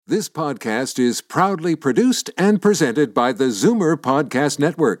This podcast is proudly produced and presented by the Zoomer Podcast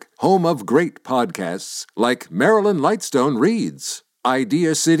Network, home of great podcasts like Marilyn Lightstone Reads,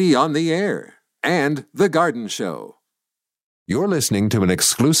 Idea City on the Air, and The Garden Show. You're listening to an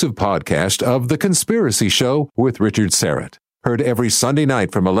exclusive podcast of The Conspiracy Show with Richard Serrett. Heard every Sunday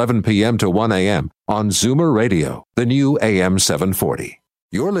night from 11 p.m. to 1 a.m. on Zoomer Radio, the new AM 740.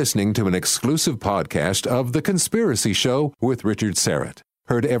 You're listening to an exclusive podcast of The Conspiracy Show with Richard Serrett.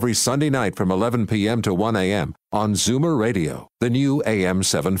 Heard every Sunday night from 11 p.m. to 1 a.m. on Zoomer Radio, the new AM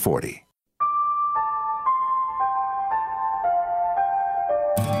 740.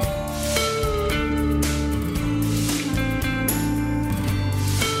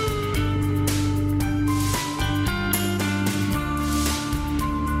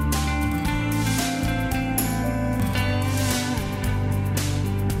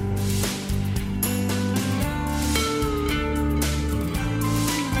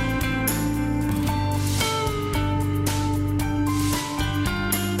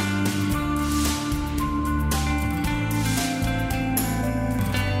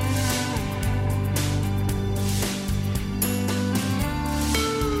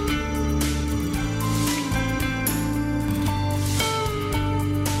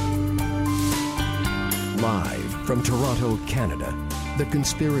 From Toronto, Canada, The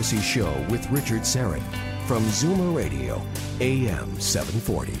Conspiracy Show with Richard Serrett from Zoomer Radio, AM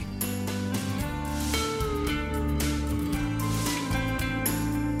 740.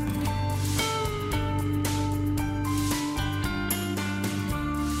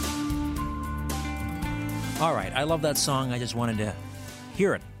 All right, I love that song. I just wanted to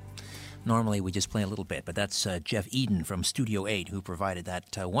hear it. Normally, we just play a little bit, but that's Jeff Eden from Studio 8 who provided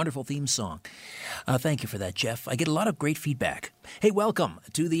that wonderful theme song. Thank you for that, Jeff. I get a lot of great feedback. Hey, welcome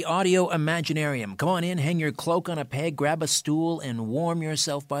to the Audio Imaginarium. Come on in, hang your cloak on a peg, grab a stool, and warm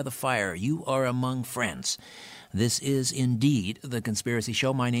yourself by the fire. You are among friends. This is indeed The Conspiracy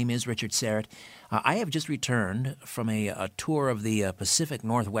Show. My name is Richard Serrett. I have just returned from a tour of the Pacific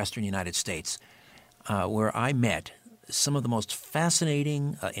Northwestern United States where I met some of the most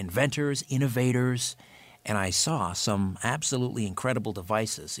fascinating inventors, innovators, and I saw some absolutely incredible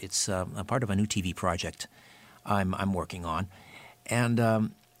devices. It's a part of a new TV project I'm working on. And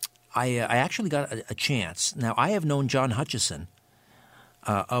I actually got a chance. Now, I have known John Hutchison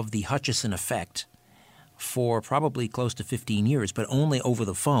of the Hutchison Effect for probably close to 15 years, but only over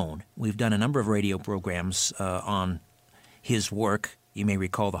the phone. We've done a number of radio programs on his work. You may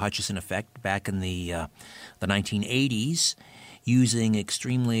recall the Hutchison Effect back in the 1980s, using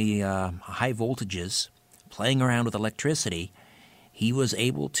extremely high voltages, playing around with electricity. He was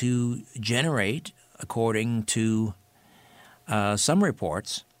able to generate, according to some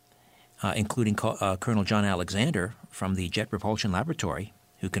reports, including Colonel John Alexander from the Jet Propulsion Laboratory,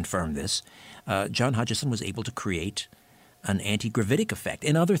 who confirmed this, John Hutchison was able to create an anti-gravitic effect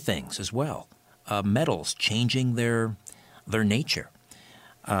and other things as well, metals changing their nature.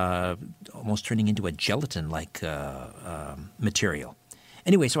 Almost turning into a gelatin-like material.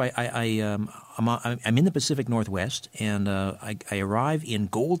 Anyway, so I'm in the Pacific Northwest, and I arrive in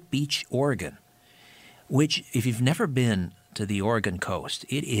Gold Beach, Oregon, which, if you've never been to the Oregon coast,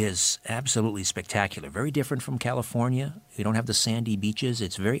 it is absolutely spectacular. Very different from California. You don't have the sandy beaches.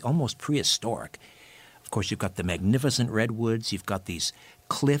 It's very almost prehistoric. Of course, you've got the magnificent redwoods. You've got these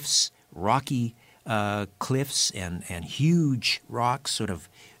cliffs, rocky cliffs and huge rocks sort of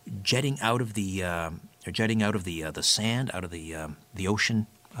jetting out of the sand, out of the ocean,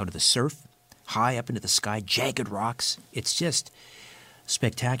 out of the surf, high up into the sky, jagged rocks. It's just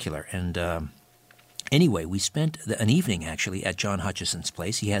spectacular. And anyway, we spent an evening actually at John Hutchison's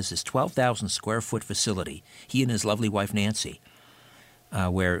place. He has this 12,000 square foot facility, he and his lovely wife Nancy,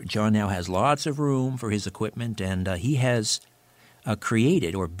 where John now has lots of room for his equipment, and he has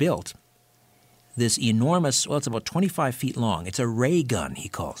created or built this enormous, well, it's about 25 feet long. It's a ray gun, he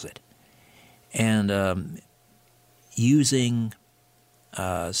calls it. And using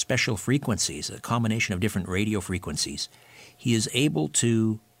special frequencies, a combination of different radio frequencies, he is able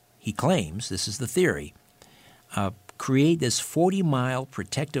to, he claims, this is the theory, create this 40-mile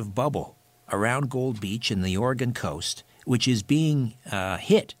protective bubble around Gold Beach and the Oregon coast, which is being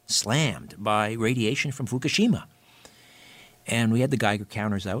slammed by radiation from Fukushima. And we had the Geiger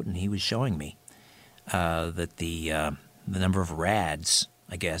counters out, and he was showing me that the number of rads,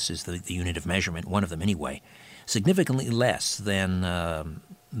 I guess, is the unit of measurement, one of them anyway, significantly less than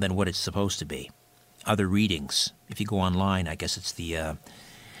what it's supposed to be. Other readings, if you go online, I guess it's the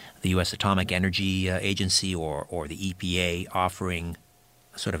U.S. Atomic Energy Agency or the EPA offering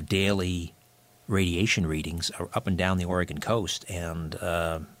sort of daily radiation readings up and down the Oregon coast, and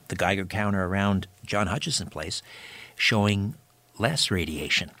the Geiger counter around John Hutchison Place showing less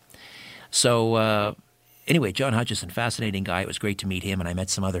radiation. So anyway, John Hutchison, fascinating guy. It was great to meet him, and I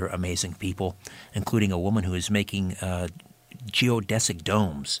met some other amazing people, including a woman who is making geodesic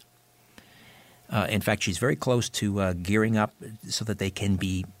domes. In fact, she's very close to gearing up so that they can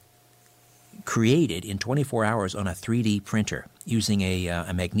be created in 24 hours on a 3D printer using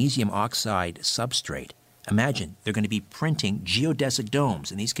a magnesium oxide substrate. Imagine, they're going to be printing geodesic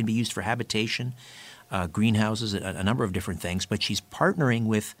domes, and these can be used for habitation, greenhouses, a number of different things. But she's partnering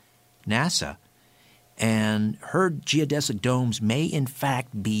with NASA, and her geodesic domes may in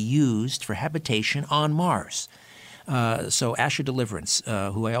fact be used for habitation on Mars. So Asher Deliverance,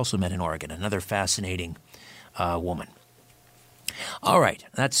 who I also met in Oregon, another fascinating woman. All right,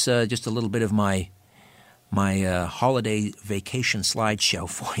 that's just a little bit of my holiday vacation slideshow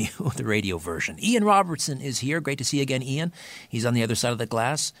for you, the radio version. Ian Robertson is here. Great to see you again, Ian. He's on the other side of the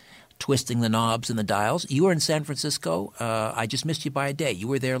glass, twisting the knobs and the dials. You were in San Francisco. I just missed you by a day. You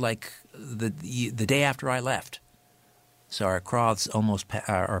were there like the day after I left. So our paths almost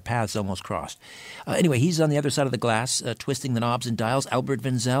crossed. Anyway, he's on the other side of the glass, twisting the knobs and dials. Albert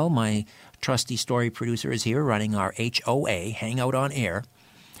Vinzel, my trusty story producer, is here running our HOA, Hangout on Air.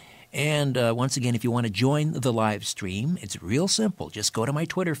 And once again, if you want to join the live stream, it's real simple. Just go to my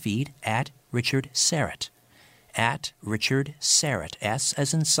Twitter feed, @RichardSarrett. @RichardSarrett. S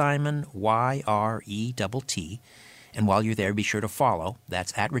as in Simon, YRETT. And while you're there, be sure to follow.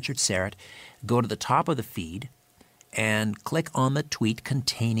 That's @RichardSarrett. Go to the top of the feed and click on the tweet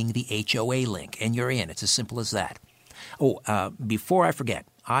containing the HOA link, and you're in. It's as simple as that. Before I forget,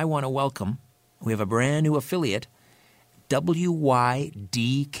 I want to welcome, we have a brand new affiliate,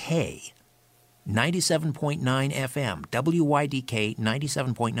 WYDK 97.9 FM, WYDK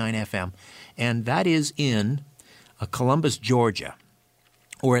 97.9 FM, and that is in Columbus, Georgia,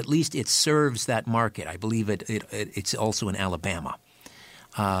 or at least it serves that market. I believe it's also in Alabama.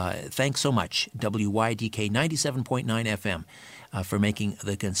 Thanks so much, WYDK 97.9 FM, for making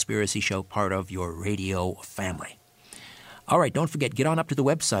The Conspiracy Show part of your radio family. All right, don't forget, get on up to the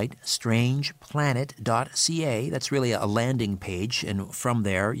website, strangeplanet.ca. That's really a landing page, and from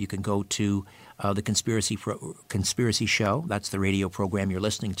there you can go to The Conspiracy Show. That's the radio program you're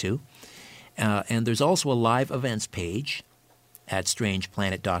listening to. And there's also a live events page at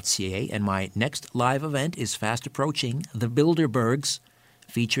strangeplanet.ca, and my next live event is fast approaching, The Bilderbergs,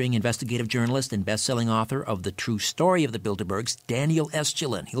 featuring investigative journalist and best-selling author of The True Story of the Bilderbergs, Daniel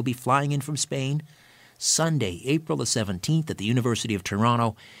Estulin. He'll be flying in from Spain Sunday, April the 17th at the University of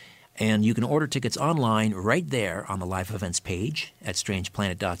Toronto, and you can order tickets online right there on the live events page at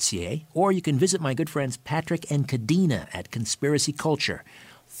strangeplanet.ca, or you can visit my good friends Patrick and Kadena at Conspiracy Culture,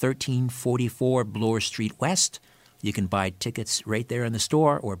 1344 Bloor Street West. You can buy tickets right there in the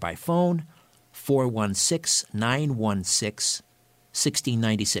store or by phone, 416-916-1696,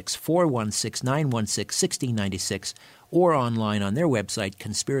 416-916-1696, or online on their website,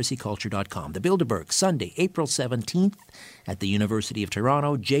 conspiracyculture.com. The Bilderberg, Sunday, April 17th at the University of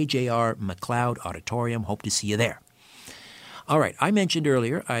Toronto, JJR McLeod Auditorium. Hope to see you there. All right, I mentioned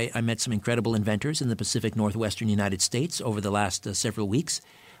earlier I met some incredible inventors in the Pacific Northwestern United States over the last several weeks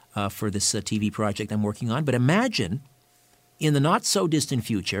for this TV project I'm working on. But imagine, in the not-so-distant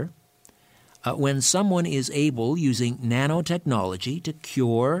future, when someone is able, using nanotechnology, to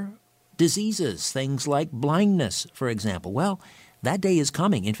cure diseases, things like blindness, for example. Well, that day is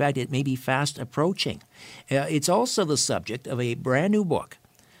coming. In fact, it may be fast approaching. It's also the subject of a brand new book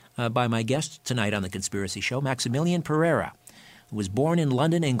by my guest tonight on The Conspiracy Show, Maximilian Pereira, who was born in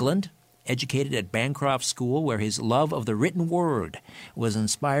London, England, educated at Bancroft School, where his love of the written word was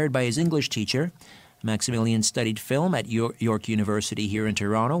inspired by his English teacher. Maximilian studied film at York University here in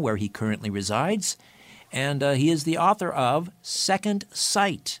Toronto, where he currently resides, and he is the author of Second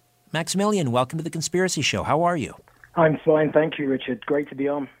Sight. Maximilian, welcome to The Conspiracy Show. How are you? I'm fine, thank you, Richard. Great to be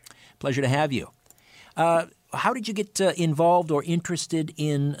on. Pleasure to have you. How did you get involved or interested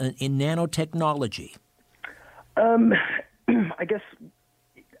in nanotechnology? I guess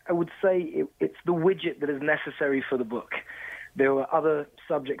I would say it's the widget that is necessary for the book. There were other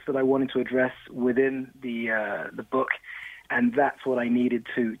subjects that I wanted to address within the book, and that's what I needed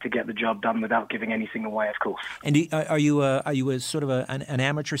to get the job done without giving anything away, of course. And are you a sort of an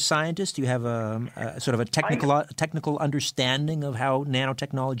amateur scientist? Do you have a sort of a technical understanding of how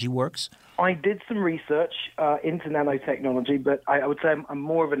nanotechnology works? I did some research into nanotechnology, but I would say I'm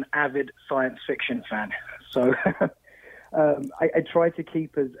more of an avid science fiction fan. So I try to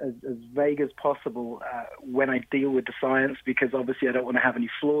keep as vague as possible when I deal with the science, because obviously I don't want to have any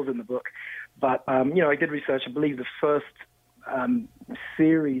flaws in the book. But, I did research. I believe the first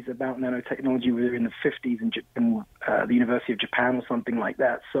series about nanotechnology were in the 50s in the University of Japan or something like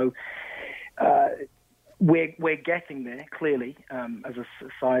that. So we're getting there clearly as a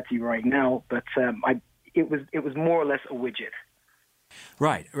society right now, but it was more or less a widget.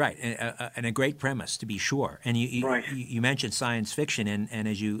 Right, and a great premise, to be sure. And you mentioned science fiction, and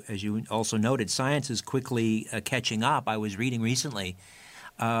as you also noted, science is quickly catching up. I was reading recently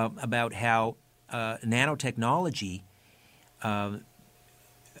about how nanotechnology,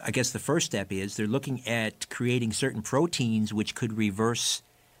 I guess the first step is they're looking at creating certain proteins which could reverse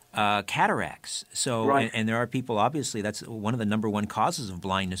cataracts. So, and there are people, obviously, that's one of the number one causes of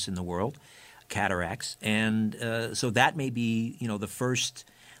blindness in the world, cataracts, and so that may be, the first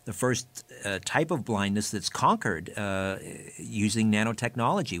type of blindness that's conquered using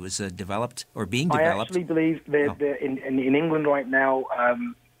nanotechnology was developed or being developed. I actually believe they're in England right now.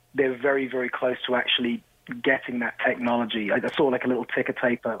 They're very, very close to actually getting that technology. I saw like a little ticker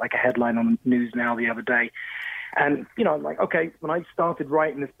tape, like a headline on News Now the other day. And, I'm like, okay, when I started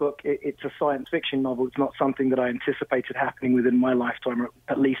writing this book, it's a science fiction novel. It's not something that I anticipated happening within my lifetime, or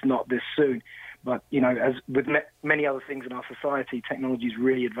at least not this soon. But, as with many other things in our society, technology is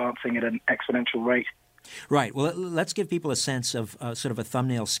really advancing at an exponential rate. Right. Well, let's give people a sense of sort of a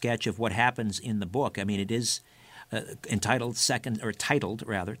thumbnail sketch of what happens in the book. I mean, it is titled Second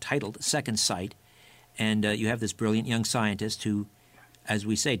Sight. And you have this brilliant young scientist who, as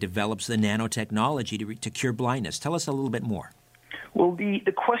we say, develops the nanotechnology to cure blindness. Tell us a little bit more. Well, the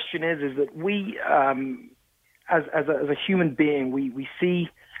question is that we, as a human being, we see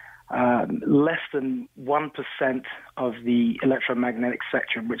less than 1% of the electromagnetic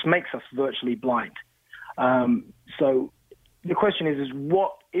spectrum, which makes us virtually blind. So the question is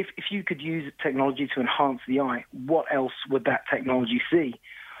what if you could use technology to enhance the eye, what else would that technology see?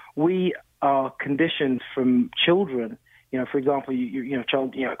 We are conditioned from children. For example,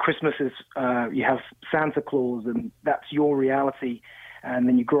 Christmas is you have Santa Claus, and that's your reality. And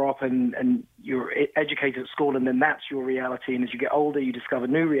then you grow up and you're educated at school, and then that's your reality. And as you get older, you discover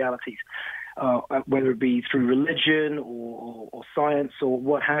new realities, whether it be through religion or science or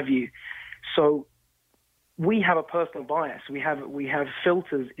what have you. So we have a personal bias. We have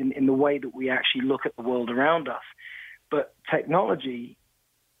filters in the way that we actually look at the world around us. But technology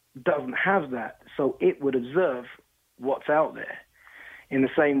doesn't have that, so it would observe what's out there in the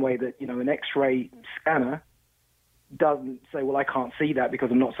same way that an X-ray scanner doesn't say, well, I can't see that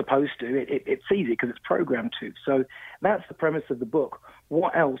because I'm not supposed to. It sees it because it's programmed to. So that's the premise of the book.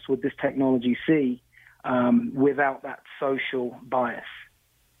 What else would this technology see without that social bias?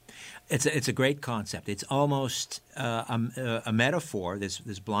 It's a great concept. It's almost a metaphor, this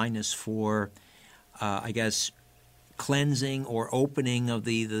blindness, for I guess cleansing or opening of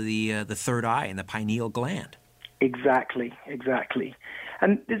the third eye and the pineal gland. Exactly.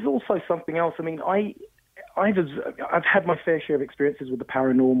 And there's also something else. I mean, I've had my fair share of experiences with the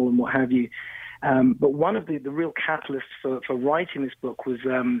paranormal and what have you. But one of the real catalysts for writing this book was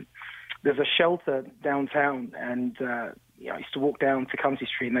there's a shelter downtown, and I used to walk down Tecumseh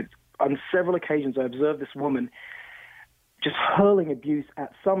Street, and on several occasions I observed this woman just hurling abuse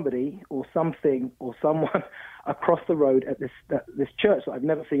at somebody or something or someone across the road at this church that I've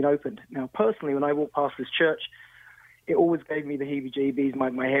never seen opened. Now, personally, when I walked past this church, it always gave me the heebie-jeebies.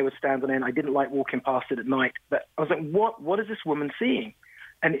 My hair would stand on end. I didn't like walking past it at night. But I was like, what is this woman seeing?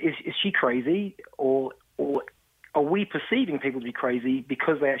 And is she crazy, or are we perceiving people to be crazy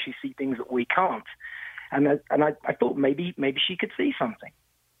because they actually see things that we can't? And I thought maybe she could see something.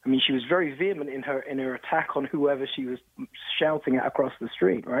 I mean, she was very vehement in her attack on whoever she was shouting at across the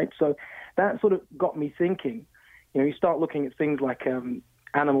street, right? So that sort of got me thinking. You start looking at things like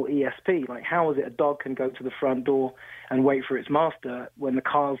animal ESP, like how is it a dog can go to the front door and wait for its master when the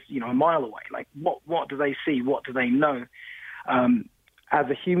car's a mile away? Like what do they see? What do they know? As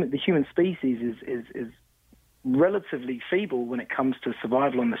the human species is relatively feeble when it comes to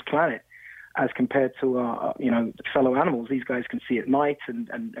survival on this planet, as compared to fellow animals. These guys can see at night, and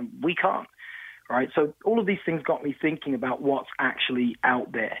we can't, right? So all of these things got me thinking about what's actually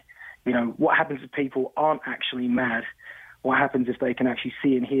out there. What happens if people aren't actually mad? What happens if they can actually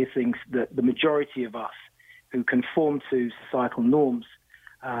see and hear things that the majority of us who conform to societal norms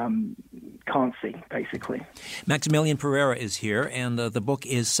can't see, basically? Maximilian Pereira is here, and the book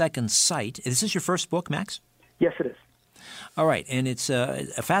is Second Sight. Is this your first book, Max? Yes, it is. All right, and it's a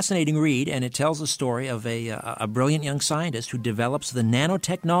fascinating read, and it tells the story of a brilliant young scientist who develops the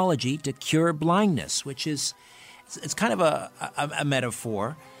nanotechnology to cure blindness, which is it's kind of a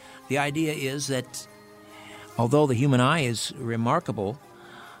metaphor. The idea is that although the human eye is remarkable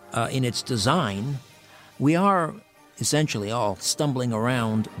in its design, we are essentially all stumbling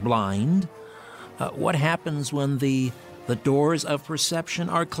around blind. What happens when the doors of perception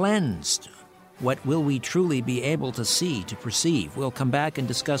are cleansed? What will we truly be able to see, to perceive? We'll come back and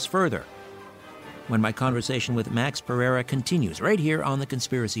discuss further when my conversation with Max Pereira continues, right here on The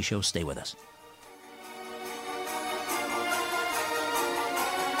Conspiracy Show. Stay with us.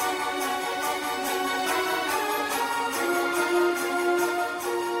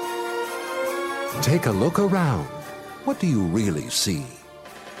 Take a look around. What do you really see?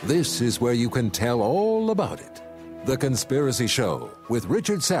 This is where you can tell all about it. The Conspiracy Show with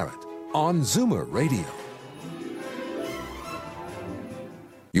Richard Syrett on Zoomer Radio.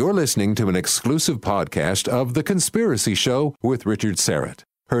 You're listening to an exclusive podcast of The Conspiracy Show with Richard Syrett.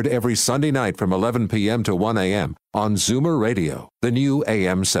 Heard every Sunday night from 11 p.m. to 1 a.m. on Zoomer Radio, the new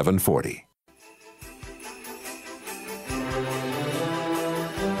AM 740.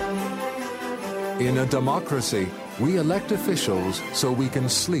 In a democracy, we elect officials so we can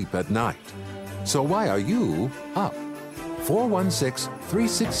sleep at night. So why are you up?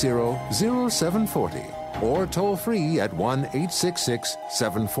 416-360-0740 or toll free at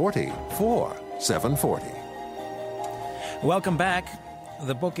 1-866-740-4740. Welcome back.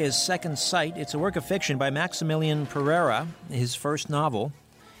 The book is Second Sight. It's a work of fiction by Maximilian Pereira, his first novel.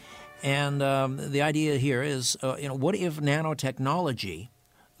 And the idea here is, what if nanotechnology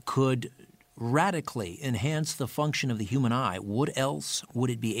could radically enhance the function of the human eye? What else would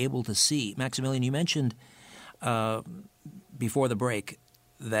it be able to see? Maximilian, you mentioned before the break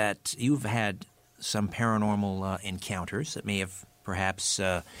that you've had some paranormal encounters that may have perhaps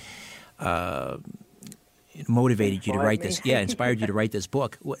motivated you to write this. Yeah, inspired you to write this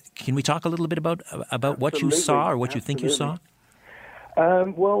book. Can we talk a little bit about what you saw or what you think you saw?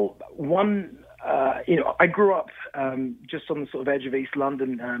 Well, one. I grew up just on the sort of edge of East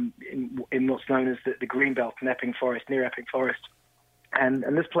London in what's known as the Greenbelt in Epping Forest, near Epping Forest. And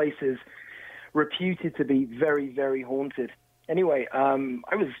this place is reputed to be very, very haunted. Anyway,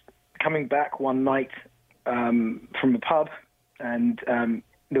 I was coming back one night from a pub, and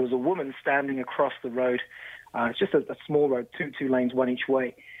there was a woman standing across the road. It's just a small road, two lanes, one each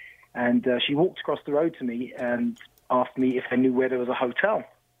way. And she walked across the road to me and asked me if I knew where there was a hotel.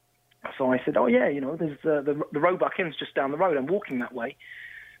 So I said, oh, yeah, there's the Roebuck Inn's just down the road. I'm walking that way.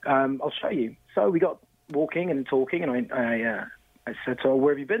 I'll show you. So we got walking and talking, and I said to her,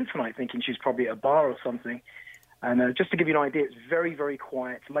 where have you been tonight? Thinking she's probably at a bar or something. And just to give you an idea, it's very, very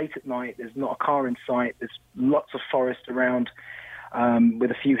quiet. It's late at night. There's not a car in sight. There's lots of forest around with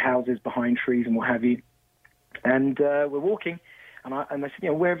a few houses behind trees and what have you. And we're walking, and I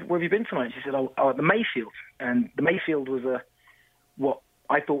said, where have you been tonight? She said, oh, at the Mayfield. And the Mayfield was what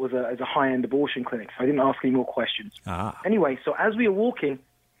I thought was a high-end abortion clinic, so I didn't ask any more questions. Anyway, so as we were walking,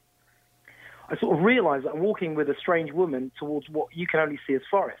 I sort of realized that I'm walking with a strange woman towards what you can only see as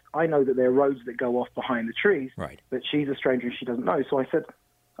forest. I know that there are roads that go off behind the trees, right, but she's a stranger and she doesn't know. So I said,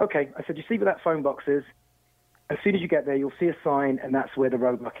 okay, you see where that phone box is? As soon as you get there, you'll see a sign, and that's where the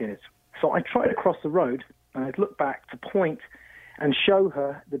Roebuck Inn is. So I tried to cross the road, and I'd look back to point and show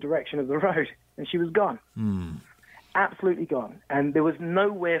her the direction of the road, and she was gone. Absolutely gone. And there was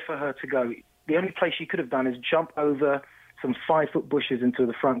nowhere for her to go. The only place she could have done is jump over some 5-foot bushes into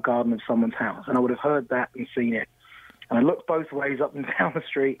the front garden of someone's house, and I would have heard that and seen it. And I looked both ways up and down the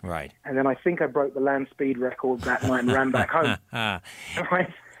street, right, and then I think I broke the land speed record that night and ran back home.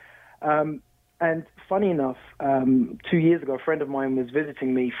 Right? And funny enough, 2 years ago, a friend of mine was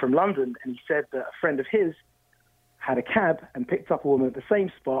visiting me from London, and he said that a friend of his had a cab and picked up a woman at the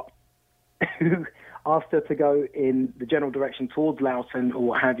same spot who asked her to go in the general direction towards Loughton or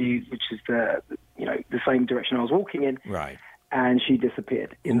what have you, which is the same direction I was walking in. Right. And she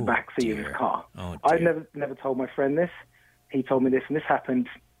disappeared in the back seat of his car. Oh, I've never told my friend this. He told me this, and this happened,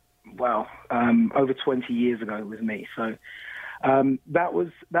 over 20 years ago with me. So that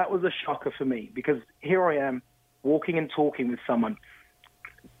was a shocker for me, because here I am walking and talking with someone.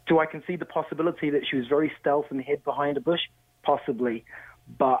 Do I concede the possibility that she was very stealth and hid behind a bush? Possibly,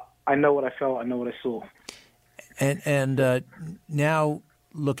 but I know what I felt. I know what I saw. And now,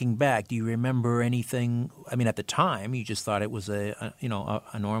 looking back, do you remember anything? I mean, at the time, you just thought it was a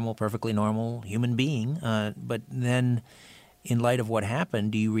normal, perfectly normal human being. But then, in light of what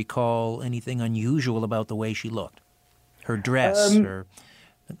happened, do you recall anything unusual about the way she looked? Her dress, her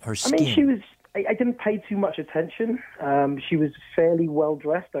skin? I mean, I didn't pay too much attention. She was fairly well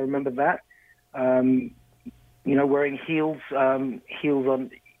dressed. I remember that. Wearing heels on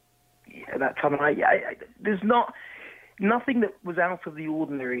at that time. There's nothing that was out of the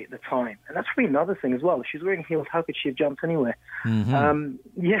ordinary at the time. And that's really another thing as well. If she was wearing heels, how could she have jumped anywhere? Mm-hmm.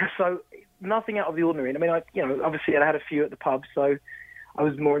 So nothing out of the ordinary. And I mean, obviously I had a few at the pub, so I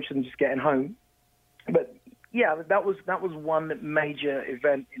was more interested in just getting home. But yeah, that was one major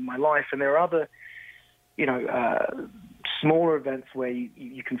event in my life, and there are other, smaller events where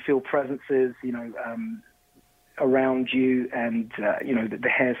you can feel presences, around you, and the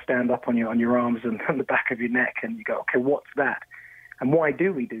hairs stand up on your arms and on the back of your neck, and you go, okay, what's that? And why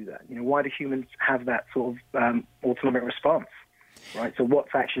do we do that? Why do humans have that sort of autonomic response? Right. So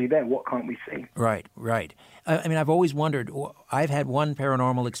what's actually there? What can't we see? Right. I mean, I've always wondered. I've had one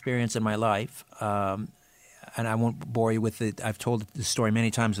paranormal experience in my life, and I won't bore you with it. I've told the story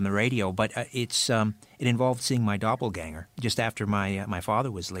many times on the radio, but it involved seeing my doppelganger just after my father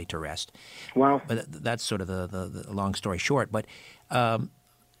was laid to rest. Wow. But that's sort of the long story short. But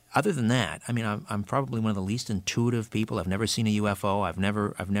other than that, I mean, I'm probably one of the least intuitive people. I've never seen a UFO. I've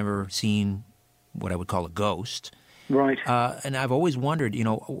never seen what I would call a ghost. Right. And I've always wondered,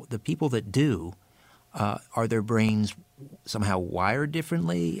 the people that do, are their brains somehow wired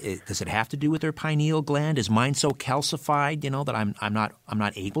differently? Does it have to do with their pineal gland? Is mine so calcified, that I'm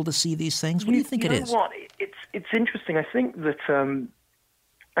not able to see these things? What do you think it is? You know what? It's interesting. I think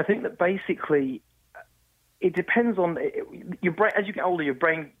that basically it depends on your brain. As you get older, your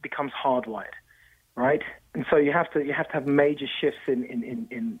brain becomes hardwired, right? And so you have to have major shifts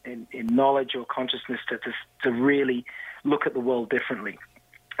in knowledge or consciousness to really look at the world differently.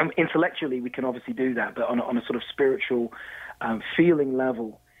 Intellectually, we can obviously do that, but on a sort of spiritual, feeling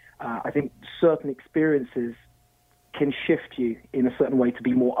level, I think certain experiences can shift you in a certain way to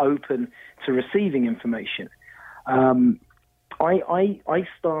be more open to receiving information. I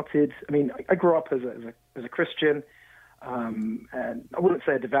started. I mean, I grew up as a Christian. And I wouldn't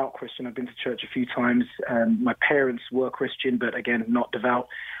say a devout Christian. I've been to church a few times. My parents were Christian, but again, not devout.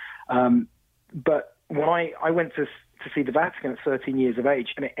 But when I went to see the Vatican at 13 years of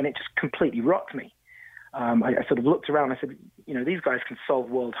age, and it just completely rocked me. I sort of looked around. I said, these guys can solve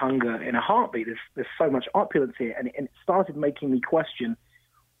world hunger in a heartbeat. There's so much opulence here, and it started making me question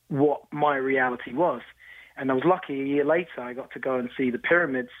what my reality was. And I was lucky. A year later, I got to go and see the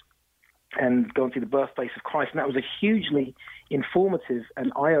pyramids and go and see the birthplace of Christ. And that was a hugely informative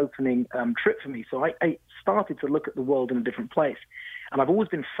and eye-opening trip for me. So I started to look at the world in a different place. And I've always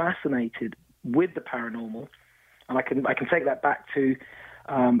been fascinated with the paranormal. And I can take that back to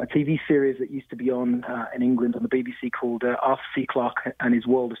a TV series that used to be on in England on the BBC called Arthur C. Clarke and His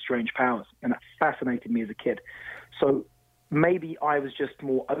World of Strange Powers. And that fascinated me as a kid. So maybe I was just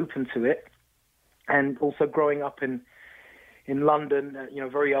more open to it. And also growing up in London,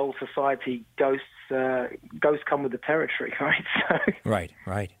 very old society, ghosts come with the territory, right? So.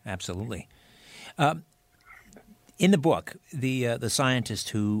 Right, absolutely. In the book, the scientist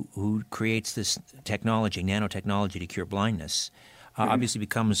who creates this technology, nanotechnology to cure blindness, obviously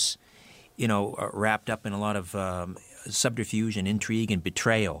becomes, wrapped up in a lot of subterfuge and intrigue and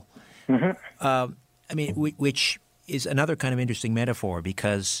betrayal. Mm-hmm. Which is another kind of interesting metaphor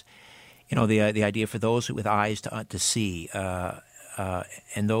because. The idea for those with eyes to see,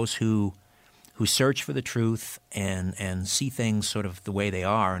 and those who search for the truth and see things sort of the way they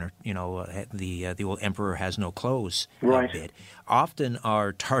are, and the old emperor has no clothes bit, often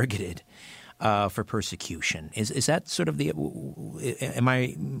are targeted for persecution. Is that sort of am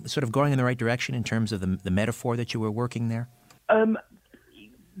I sort of going in the right direction in terms of the metaphor that you were working there?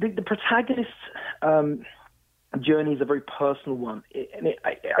 The protagonist. Journey is a very personal one,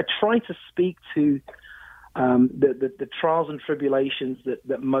 I try to speak to the trials and tribulations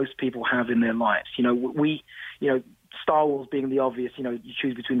that most people have in their lives. Star Wars being the obvious. You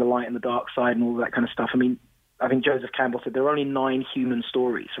choose between the light and the dark side and all that kind of stuff. I mean, I think Joseph Campbell said there are only 9 human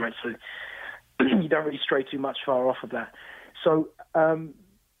stories, right? So you don't really stray too much far off of that. So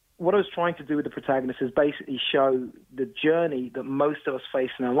what I was trying to do with the protagonist is basically show the journey that most of us face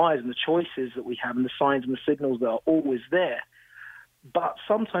in our lives and the choices that we have and the signs and the signals that are always there. But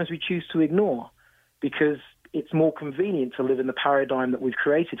sometimes we choose to ignore because it's more convenient to live in the paradigm that we've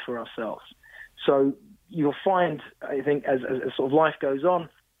created for ourselves. So you'll find, I think, as sort of life goes on,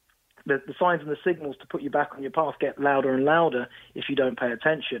 that the signs and the signals to put you back on your path get louder and louder if you don't pay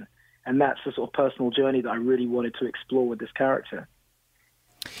attention. And that's the sort of personal journey that I really wanted to explore with this character.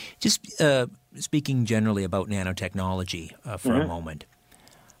 Just speaking generally about nanotechnology for a moment,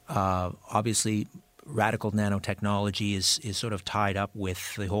 obviously radical nanotechnology is sort of tied up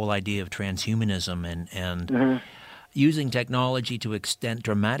with the whole idea of transhumanism and using technology to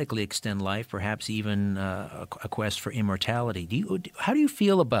dramatically extend life, perhaps even a quest for immortality. How do you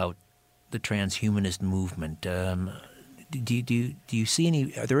feel about the transhumanist movement? Do you see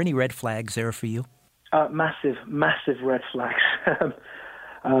any? Are there any red flags there for you? Massive red flags.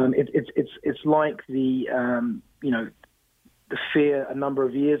 It's like the the fear a number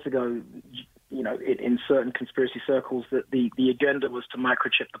of years ago, in certain conspiracy circles, that the agenda was to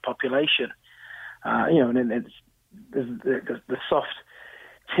microchip the population. And then there's the soft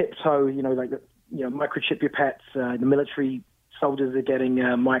tiptoe, microchip your pets. The military soldiers are getting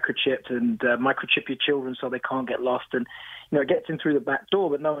microchipped, and microchip your children so they can't get lost. And it gets in through the back door,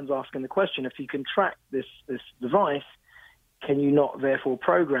 but no one's asking the question: if you can track this device, can you not therefore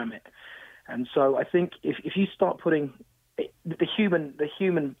program it? And so I think if you start putting the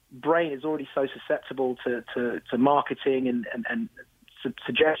human brain is already so susceptible to marketing and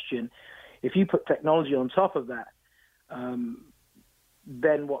suggestion. If you put technology on top of that,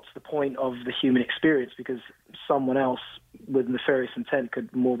 then what's the point of the human experience? Because someone else with nefarious intent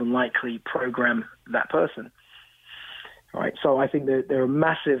could more than likely program that person. All right. So I think there are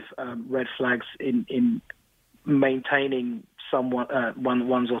massive red flags in maintaining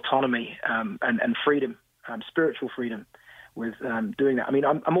one's autonomy and freedom, spiritual freedom, with doing that. I mean,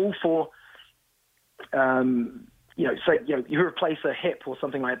 I'm all for, you replace a hip or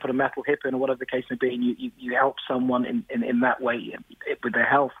something like that, put a metal hip in or whatever the case may be, and you help someone in that way with their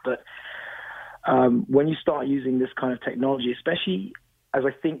health. But when you start using this kind of technology, especially as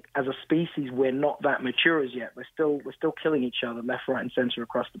I think as a species, we're not that mature as yet. We're still killing each other left, right, and center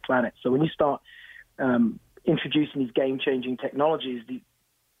across the planet. So when you start introducing these game-changing technologies,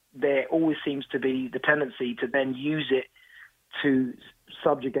 there always seems to be the tendency to then use it to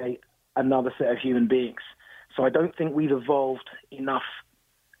subjugate another set of human beings. So I don't think we've evolved enough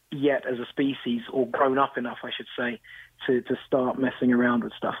yet as a species, or grown up enough, I should say, to start messing around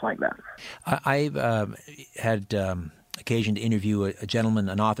with stuff like that. I've had occasion to interview a gentleman,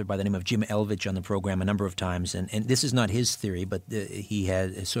 an author by the name of Jim Elvidge on the program a number of times, and this is not his theory, but he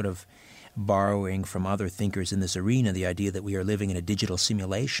had sort of borrowing from other thinkers in this arena the idea that we are living in a digital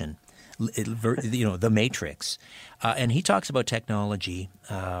simulation, the Matrix. And he talks about technology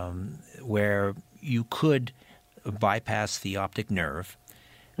where you could bypass the optic nerve.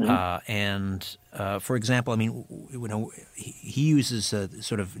 For example, I mean, he uses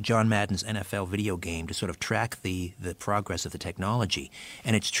sort of John Madden's NFL video game to sort of track the progress of the technology.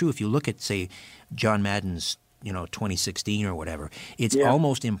 And it's true, if you look at, say, John Madden's 2016 or whatever, it's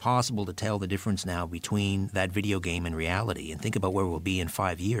almost impossible to tell the difference now between that video game and reality. And think about where we'll be in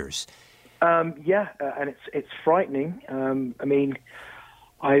 5 years. And it's frightening. I mean,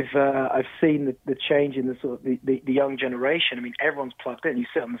 I've seen the change in the sort of the young generation. I mean, everyone's plugged in. You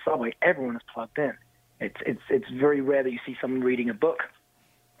sit on the subway, everyone is plugged in. It's very rare that you see someone reading a book,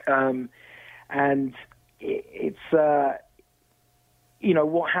 and it's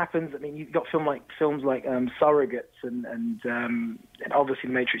what happens. I mean, you've got films like Surrogates and obviously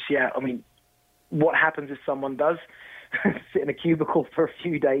The Matrix. Yeah, I mean, what happens if someone does sit in a cubicle for a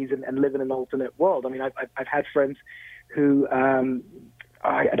few days and live in an alternate world? I mean, I've had friends who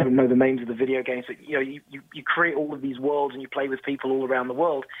I don't know the names of the video games, but you create all of these worlds and you play with people all around the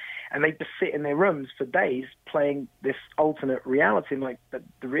world, and they just sit in their rooms for days playing this alternate reality. And like,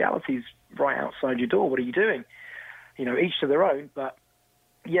 the reality's right outside your door. What are you doing? Each to their own. But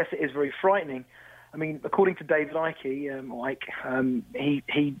yes, it is very frightening. I mean, according to David Icke,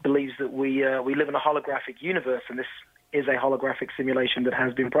 he believes that we live in a holographic universe, and this is a holographic simulation that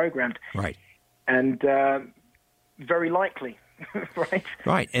has been programmed. Right. And very likely. Right.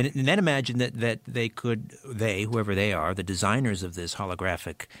 Right. And then imagine that whoever they are, the designers of this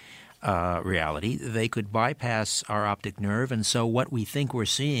holographic reality, they could bypass our optic nerve. And so what we think we're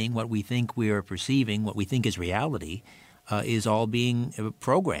seeing, what we think we are perceiving, what we think is reality is all being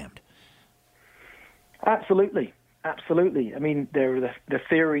programmed. Absolutely. Absolutely. I mean, there are the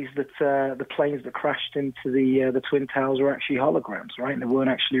theories that the planes that crashed into the Twin Towers were actually holograms, right? And they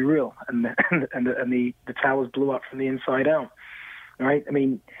weren't actually real. And the towers blew up from the inside out. Right? I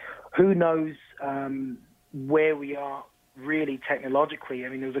mean, who knows where we are really technologically? I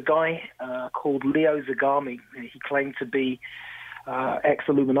mean, there was a guy called Leo Zagami. He claimed to be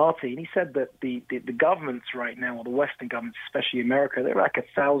ex-Illuminati, and he said that the governments right now, or the Western governments, especially America, they're like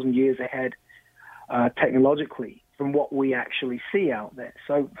 1,000 years ahead technologically from what we actually see out there.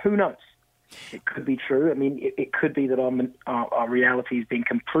 So who knows? It could be true. I mean, it could be that our reality is being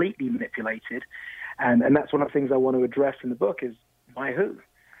completely manipulated, and that's one of the things I want to address in the book is, by who?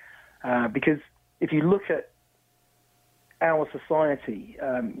 Because if you look at our society,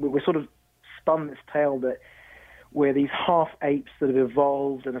 we're sort of spun this tale that we're these half apes that have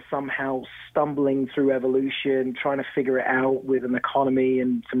evolved and are somehow stumbling through evolution, trying to figure it out with an economy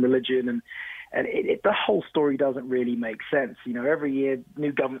and some religion, and the whole story doesn't really make sense. Every year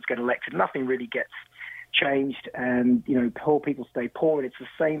new governments get elected, nothing really gets changed, and poor people stay poor, and it's the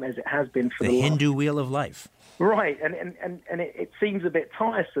same as it has been for the Hindu wheel of life. Right, and it seems a bit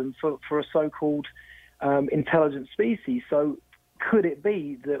tiresome for a so-called intelligent species. So could it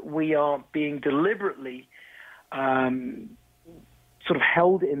be that we are being deliberately sort of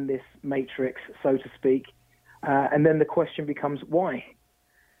held in this matrix, so to speak? And then the question becomes why?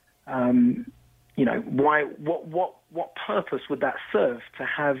 Why? What purpose would that serve to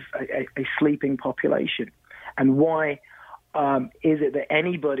have a sleeping population? And why is it that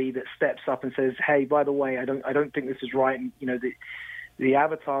anybody that steps up and says, "Hey, by the way, I don't think this is right," and the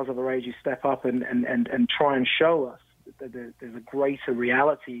avatars of our age who step up and try and show us that there's a greater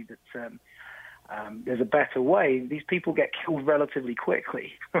reality, that there's a better way, these people get killed relatively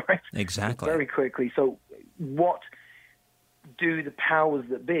quickly, right? Exactly. Very quickly. So what do the powers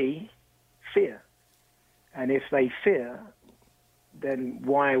that be fear? And if they fear, then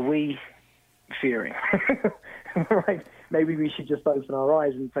why are we fearing? Right? Maybe we should just open our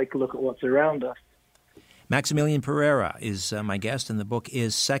eyes and take a look at what's around us. Maximilian Pereira is my guest, and the book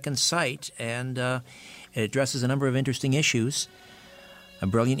is Second Sight, and it addresses a number of interesting issues. A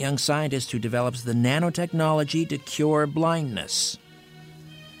brilliant young scientist who develops the nanotechnology to cure blindness.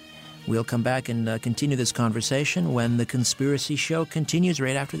 We'll come back and continue this conversation when The Conspiracy Show continues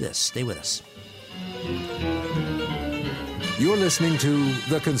right after this. Stay with us. You're listening to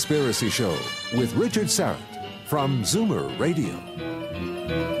The Conspiracy Show with Richard Syrett from Zoomer Radio.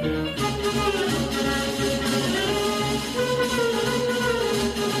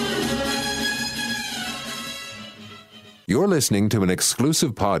 You're listening to an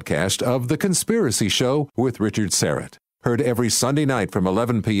exclusive podcast of The Conspiracy Show with Richard Syrett. Heard every Sunday night from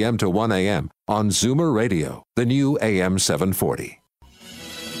 11 p.m. to 1 a.m. on Zoomer Radio, the new AM 740.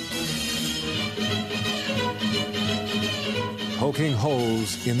 Poking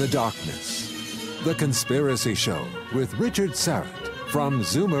holes in the darkness. The Conspiracy Show with Richard Syrett from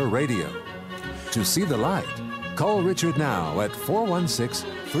Zoomer Radio. To see the light, call Richard now at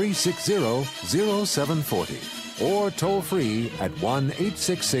 416-360-0740 or toll free at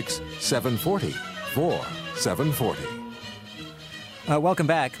 1-866-740-4740. Welcome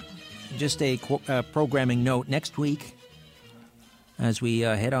back. Just a programming note. Next week, as we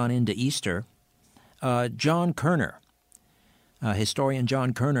head on into Easter, John Kerner, historian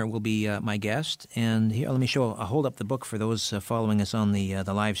John Kerner, will be my guest. And here, let me hold up the book for those following us on the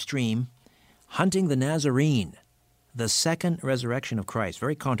live stream. Hunting the Nazarene, the Second Resurrection of Christ.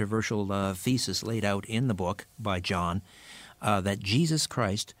 Very controversial thesis laid out in the book by John, that Jesus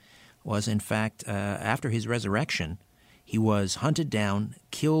Christ was, in fact, after his resurrection, he was hunted down,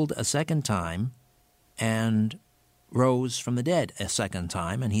 killed a second time, and rose from the dead a second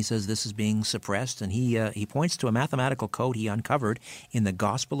time. And he says this is being suppressed. And he points to a mathematical code he uncovered in the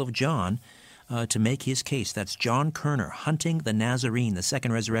Gospel of John to make his case. That's John Kerner, Hunting the Nazarene, the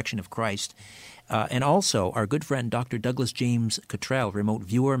Second Resurrection of Christ. And also, our good friend Dr. Douglas James Cottrell, remote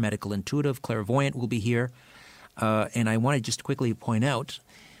viewer, medical intuitive, clairvoyant, will be here. And I want to just quickly point out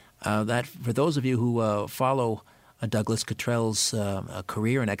that for those of you who follow Douglas Cottrell's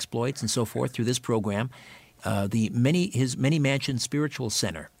career and exploits and so forth through this program, his Many Mansion Spiritual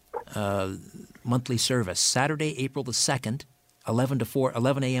Center monthly service, Saturday, April the 2nd,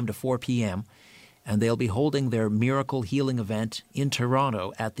 11 a.m. to 4 p.m., and they'll be holding their miracle healing event in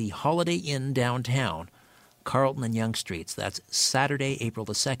Toronto at the Holiday Inn downtown, Carlton and Yonge Streets. That's Saturday, April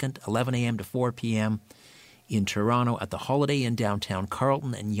the 2nd, 11 a.m. to 4 p.m. in Toronto at the Holiday Inn downtown,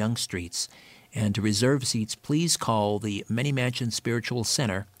 Carlton and Yonge Streets. And to reserve seats, please call the Many Mansion Spiritual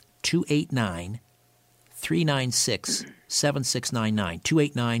Center,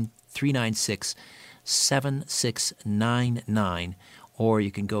 289-396-7699, 289-396-7699, or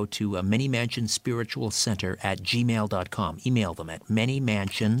you can go to manymansionspiritualcenter@gmail.com. Email them at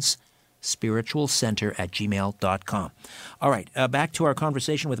manymansionsspiritualcenter@gmail.com. All right, back to our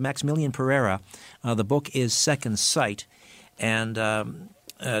conversation with Maximilian Pereira. The book is Second Sight, and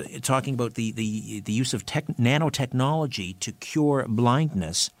talking about the use of nanotechnology to cure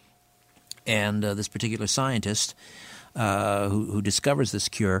blindness. And this particular scientist who discovers this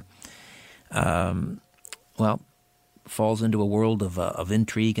cure, falls into a world of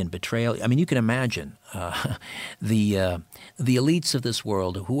intrigue and betrayal. I mean, you can imagine the elites of this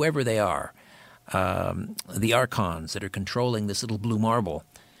world, whoever they are, the archons that are controlling this little blue marble,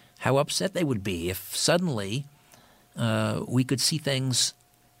 how upset they would be if suddenly we could see things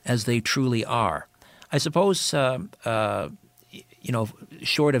as they truly are. I suppose,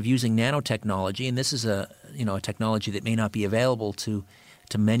 short of using nanotechnology, and this is a technology that may not be available to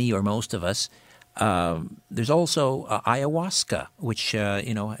many or most of us, There's also ayahuasca, which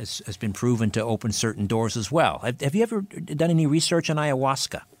has been proven to open certain doors as well. Have you ever done any research on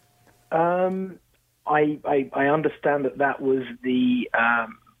ayahuasca? I understand that was the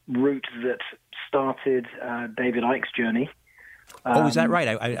route that started David Icke's journey. Is that right?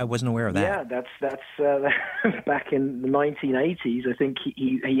 I wasn't aware of that. Yeah, that's back in the 1980s. I think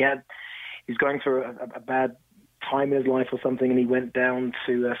he's going through a bad time in his life or something, and he went down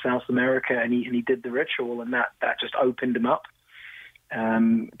to South America and he did the ritual, and that just opened him up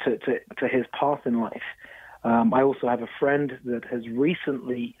to his path in life. I also have a friend that has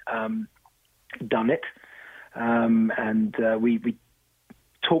recently done it, and we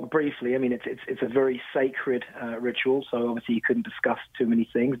talked briefly. I mean, it's a very sacred ritual, so obviously he couldn't discuss too many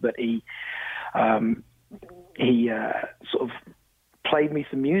things, but he sort of played me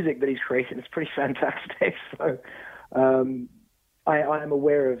some music that he's created. It's pretty fantastic. So I am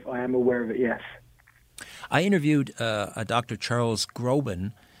aware of it. Yes. I interviewed a Dr. Charles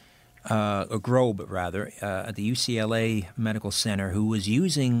Grobe at the UCLA Medical Center, who was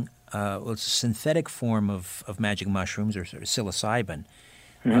using a synthetic form of magic mushrooms, or sort of psilocybin,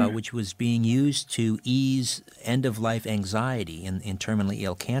 which was being used to ease end-of-life anxiety in terminally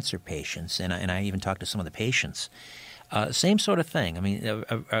ill cancer patients. And I even talked to some of the patients. Same sort of thing. I mean,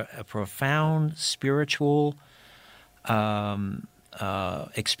 a profound spiritual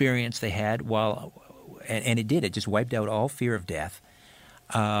experience they had and it did. It just wiped out all fear of death.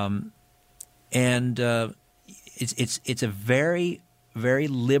 It's a very, very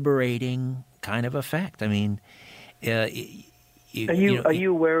liberating kind of effect. I mean, are you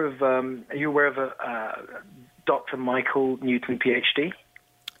aware of Dr. Michael Newton, PhD?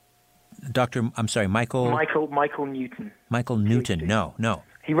 Michael Newton. Michael Newton. PhD. No.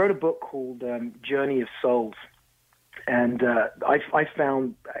 He wrote a book called Journey of Souls, and I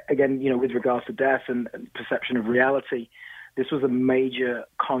found, again, with regards to death and perception of reality, this was a major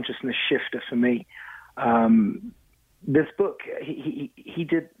consciousness shifter for me. This book, he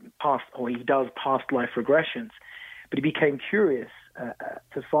does past life regressions, but he became curious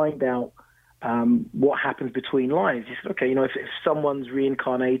to find out what happens between lives. He said, okay, if someone's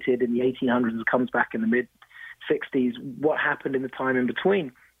reincarnated in the 1800s and comes back in the mid-60s, what happened in the time in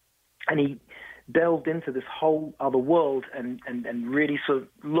between? And he delved into this whole other world and really sort of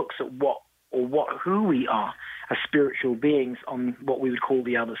looks at who we are as spiritual beings on what we would call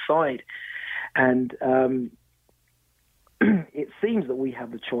the other side. And it seems that we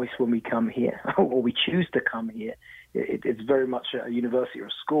have the choice when we come here, or we choose to come here. It's very much a university or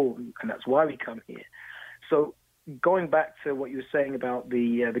a school, and that's why we come here. So going back to what you were saying about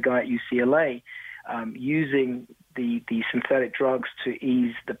the guy at UCLA using the synthetic drugs to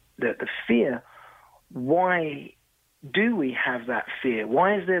ease the fear, why do we have that fear?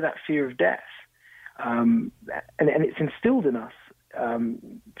 Why is there that fear of death? And it's instilled in us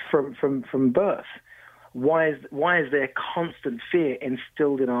from birth. Why is there constant fear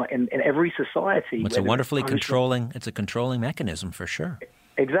instilled in every society? It's a wonderfully controlling mechanism for sure.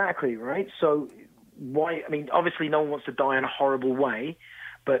 Exactly, right? So why? I mean, obviously, no one wants to die in a horrible way,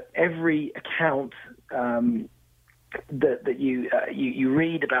 but every account that you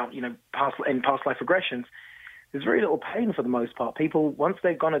read about, past life regressions, there's very little pain for the most part. People, once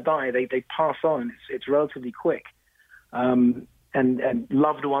they're going to die, they pass on. It's relatively quick. And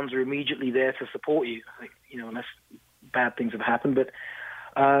loved ones are immediately there to support you, unless bad things have happened. But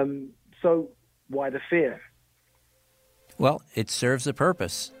so why the fear? Well, it serves a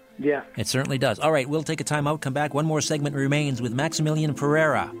purpose. Yeah. It certainly does. All right, we'll take a time out, come back. One more segment remains with Maximilian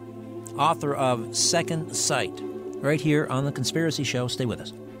Pereira, author of Second Sight, right here on The Conspiracy Show. Stay with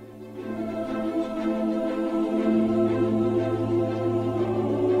us.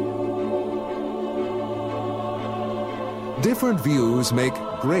 Different views make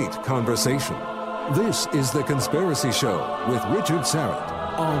great conversation. This is The Conspiracy Show with Richard Syrett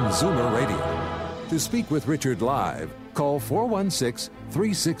on Zoomer Radio. To speak with Richard live, call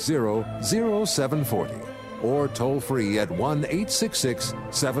 416-360-0740 or toll free at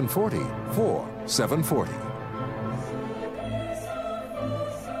 1-866-740-4740.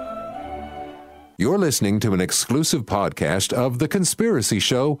 You're listening to an exclusive podcast of The Conspiracy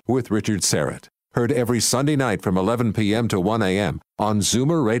Show with Richard Syrett. Heard every Sunday night from 11 p.m. to 1 a.m. on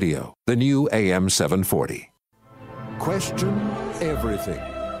Zoomer Radio, the new AM 740. Question everything.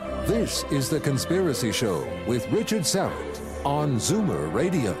 This is The Conspiracy Show with Richard Syrett on Zoomer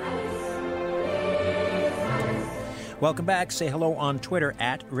Radio. Welcome back. Say hello on Twitter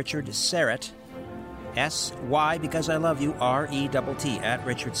at Richard Syrett. S-Y, because I love you, R-E-T-T, at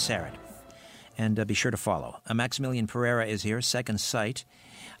Richard Syrett. and be sure to follow. Maximilian Pereira is here, Second Sight,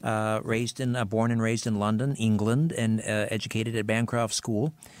 born and raised in London, England, and educated at Bancroft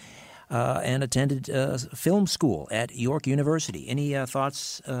School, and attended film school at York University. Any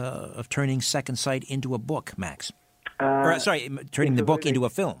thoughts of turning Second Sight into a book, Max? Turning the book into a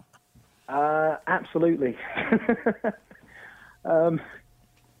film. Absolutely.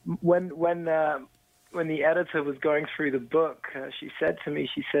 When the editor was going through the book, she said to me,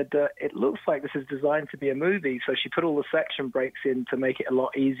 it looks like this is designed to be a movie. So she put all the section breaks in to make it a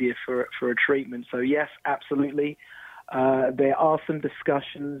lot easier for a treatment. So yes, absolutely. There are some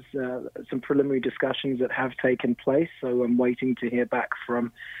discussions, some preliminary discussions that have taken place. So I'm waiting to hear back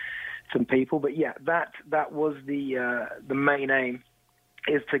from some people. But yeah, that was the main aim,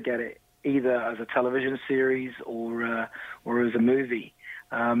 is to get it either as a television series or as a movie.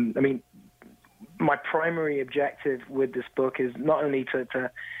 My primary objective with this book is not only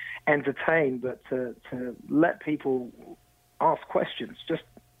to entertain, but to let people ask questions. Just,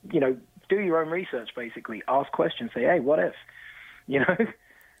 do your own research, basically. Ask questions. Say, hey, what if?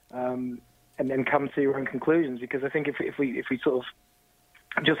 And then come to your own conclusions. Because I think if we sort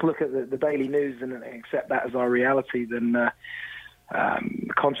of just look at the daily news and accept that as our reality, then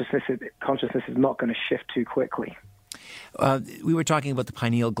consciousness is not going to shift too quickly. We were talking about the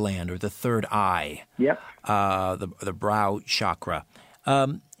pineal gland, or the third eye. Yep. The brow chakra.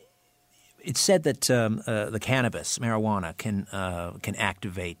 It's said that the cannabis, marijuana, can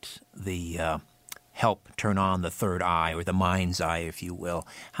activate help turn on the third eye, or the mind's eye, if you will.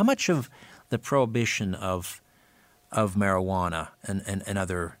 How much of the prohibition of marijuana and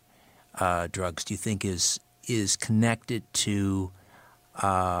other drugs do you think is connected to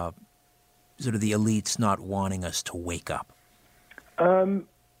sort of the elites not wanting us to wake up?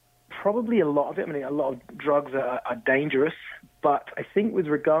 Probably a lot of it. A lot of drugs are dangerous, but I think with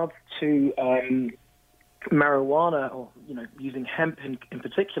regards to marijuana, or using hemp in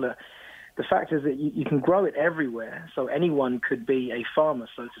particular, the fact is that you can grow it everywhere, so anyone could be a farmer,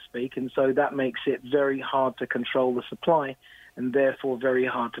 so to speak, and so that makes it very hard to control the supply, and therefore very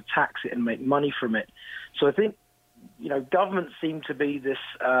hard to tax it and make money from it. So I think governments seem to be this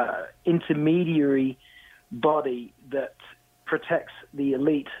intermediary body that protects the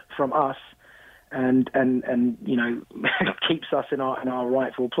elite from us, and keeps us in our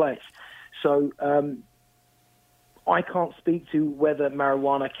rightful place. So I can't speak to whether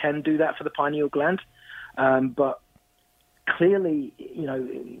marijuana can do that for the pineal gland, but clearly,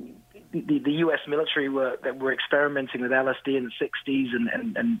 the U.S. military were experimenting with LSD in the 60s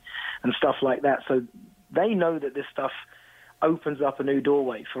and stuff like that. So they know that this stuff opens up a new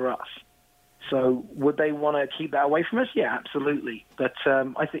doorway for us. So would they want to keep that away from us? Yeah, absolutely. But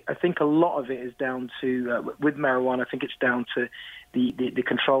I think a lot of it is down to, with marijuana, I think it's down to the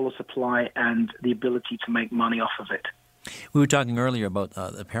control of supply and the ability to make money off of it. We were talking earlier about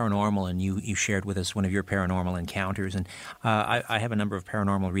the paranormal, and you shared with us one of your paranormal encounters. And I have a number of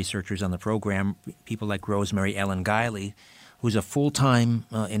paranormal researchers on the program, people like Rosemary Ellen Guiley, who's a full-time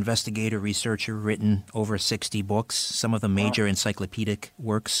investigator, researcher, written over 60 books, some of them major encyclopedic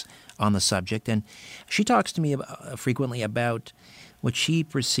works on the subject. And she talks to me frequently about what she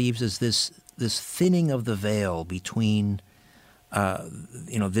perceives as this thinning of the veil between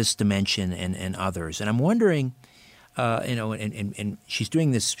this dimension and others. And I'm wondering, and she's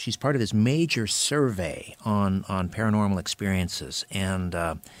doing this, she's part of this major survey on paranormal experiences, and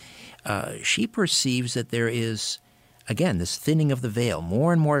she perceives that there is, again, this thinning of the veil.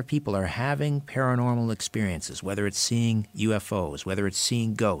 More and more people are having paranormal experiences, whether it's seeing UFOs, whether it's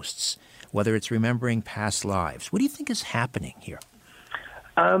seeing ghosts, whether it's remembering past lives. What do you think is happening here?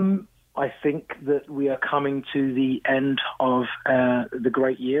 I think that we are coming to the end of the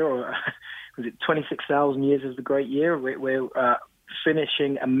Great Year, or was it 26,000 years is the Great Year? We're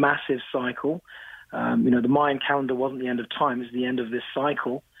finishing a massive cycle. The Mayan calendar wasn't the end of time; it's the end of this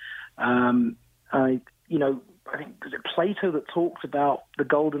cycle. I think, was it Plato that talked about the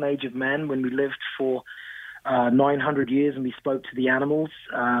golden age of man, when we lived for 900 years and we spoke to the animals.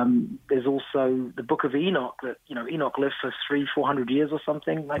 There's also the Book of Enoch that, Enoch lived for 300-400 years or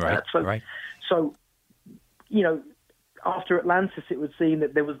something like that. So, after Atlantis, it would seem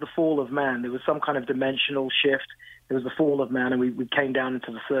that there was the fall of man. There was some kind of dimensional shift. There was the fall of man, and we came down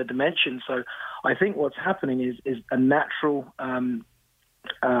into the third dimension. So I think what's happening is a natural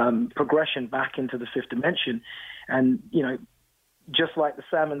progression back into the fifth dimension. And, just like the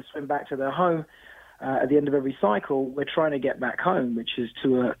salmon swim back to their home at the end of every cycle, we're trying to get back home, which is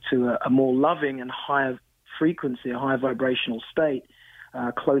to a more loving and higher frequency, a higher vibrational state,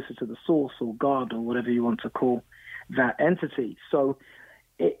 closer to the source or God or whatever you want to call that entity. So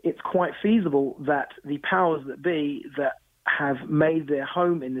it's quite feasible that the powers that be that have made their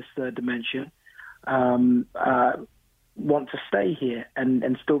home in this third dimension want to stay here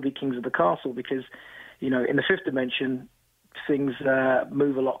and still be kings of the castle, because, you know, in the fifth dimension, things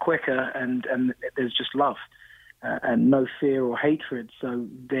move a lot quicker and there's just love and no fear or hatred, so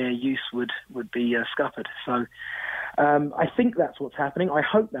their use would be scuppered. So I think that's what's happening. I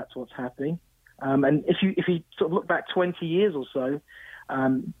hope that's what's happening. And if you sort of look back 20 years or so,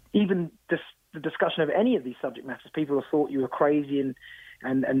 even the discussion of any of these subject matters, people have thought you were crazy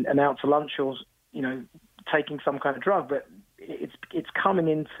and out to lunch or, you know, taking some kind of drug. But it's coming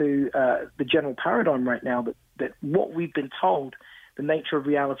into the general paradigm right now that what we've been told the nature of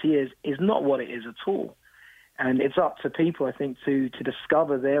reality is not what it is at all. And it's up to people, I think, to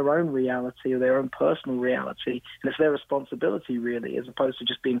discover their own reality or their own personal reality. And it's their responsibility, really, as opposed to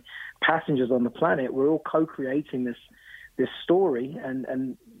just being passengers on the planet. We're all co-creating this story.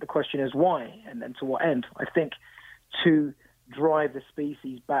 And the question is why and to what end? I think to drive the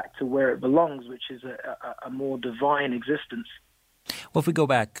species back to where it belongs, which is a more divine existence. Well, if we go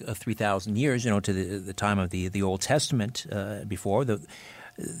back 3,000 years, you know, to the time of the Old Testament, before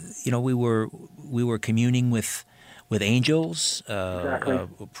you know, we were communing with angels, exactly.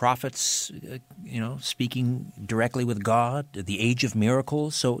 Prophets, you know, speaking directly with God. The age of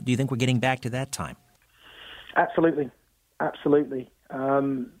miracles. So, do you think we're getting back to that time? Absolutely. I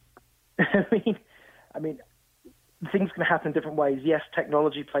mean, things can happen in different ways. Yes,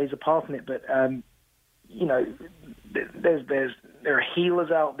 technology plays a part in it, but you know, there are healers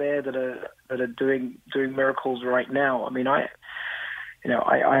out there that are doing miracles right now. I mean, I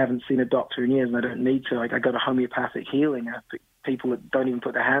haven't seen a doctor in years, and I don't need to. Like, I go to homeopathic healing. I have people that don't even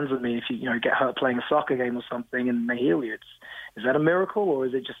put their hands on me. If you get hurt playing a soccer game or something, and they heal you, is that a miracle, or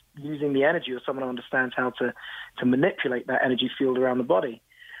is it just using the energy, or someone who understands how to manipulate that energy field around the body?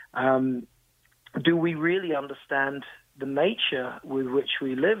 Do we really understand the nature with which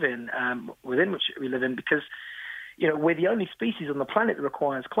we live in, within which we live in? Because, you know, we're the only species on the planet that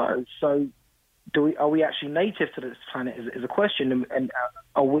requires clothes. So, are we actually native to this planet? Is a question, and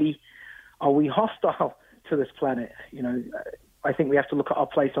are we hostile to this planet? You know, I think we have to look at our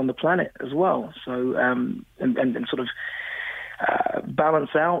place on the planet as well. So, and sort of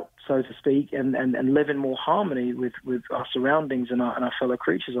balance out, so to speak, and live in more harmony with our surroundings and our fellow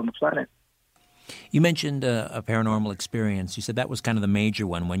creatures on the planet. You mentioned a paranormal experience. You said that was kind of the major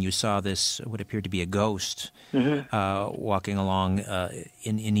one when you saw this, what appeared to be a ghost, walking along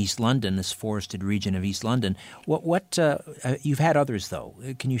in East London, this forested region of East London. What you've had others, though.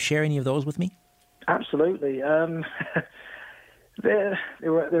 Can you share any of those with me? Absolutely. There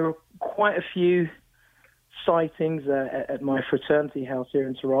were quite a few sightings at my fraternity house here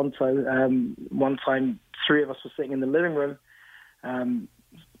in Toronto. One time, 3 of us were sitting in the living room,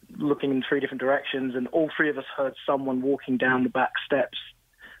 looking in 3 different directions, and all 3 of us heard someone walking down the back steps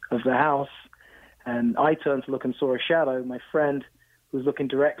of the house. And I turned to look and saw a shadow. My friend was looking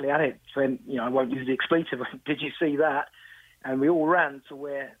directly at it, saying, you know, I won't use the expletive, did you see that? And we all ran to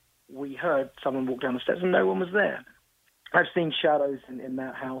where we heard someone walk down the steps, and no one was there. I've seen shadows in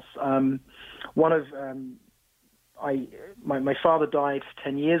that house. My father died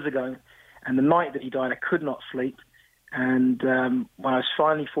 10 years ago, and the night that he died, I could not sleep. And when I was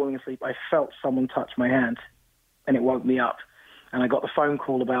finally falling asleep, I felt someone touch my hand, and it woke me up. And I got the phone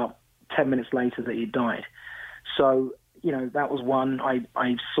call about 10 minutes later that he died. So, you know, that was one.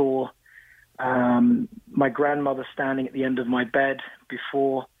 I saw my grandmother standing at the end of my bed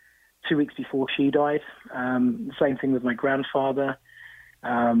 2 weeks before she died. Same thing with my grandfather.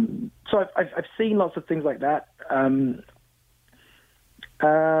 So I've seen lots of things like that. And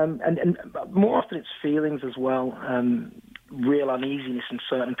more often it's feelings as well, real uneasiness in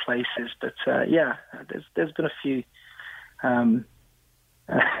certain places. But there's been a few.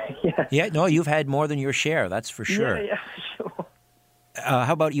 Yeah, no, you've had more than your share, that's for sure. Yeah, sure.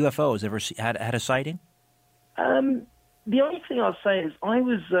 How about UFOs? Ever had a sighting? The only thing I'll say is I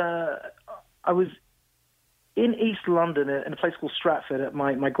was in East London in a place called Stratford at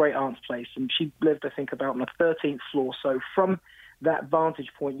my great aunt's place, and she lived, I think, about on the 13th floor. So from that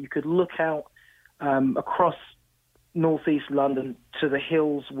vantage point, you could look out across northeast London to the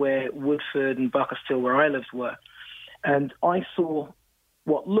hills where Woodford and Buckerstill, where I lived, were. And I saw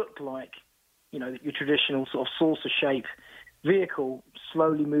what looked like, you know, your traditional sort of saucer-shaped vehicle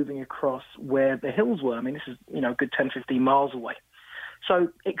slowly moving across where the hills were. I mean, this is, you know, a good 10, 15 miles away. So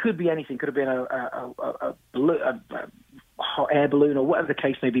it could be anything. It could have been a hot air balloon or whatever the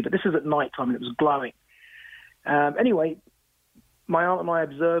case may be. But this is at night time and it was glowing. Anyway, my aunt and I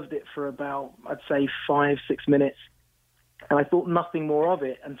observed it for about, I'd say, 5-6 minutes. And I thought nothing more of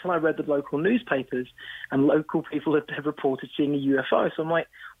it until I read the local newspapers, and local people had reported seeing a UFO. So I'm like,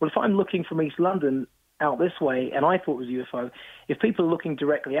 well, if I'm looking from East London out this way, and I thought it was a UFO, if people are looking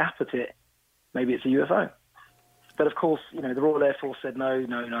directly up at it, maybe it's a UFO. But of course, the Royal Air Force said no,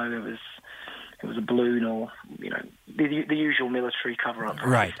 it was a balloon, or the usual military cover-up.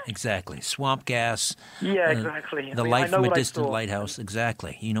 Right, exactly. Swamp gas. Yeah, exactly. The light from a distant lighthouse.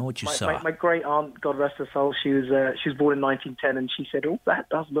 Exactly. You know what you saw. My great aunt, God rest her soul, she was born in 1910, and she said, "Oh, that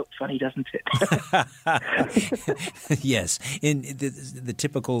does look funny, doesn't it?" Yes, in the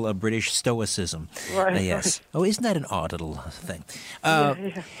typical British stoicism. Right. Yes. Oh, isn't that an odd little thing?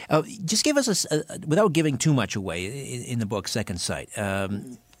 Yeah. Just give us without giving too much away in the book, Second Sight.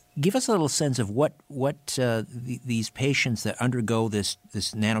 Give us a little sense of what these patients that undergo this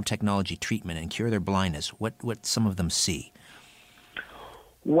nanotechnology treatment and cure their blindness, what some of them see.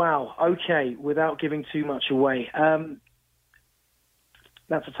 Wow. Okay. Without giving too much away,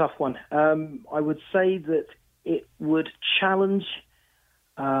 that's a tough one. I would say that it would challenge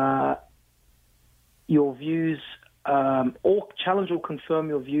your views, or challenge or confirm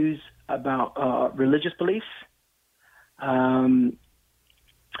your views about religious beliefs.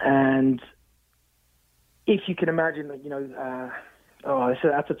 And if you can imagine that,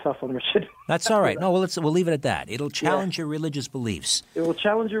 that's a tough one, Richard. That's all right. No, we'll leave it at that. It'll challenge your religious beliefs. It will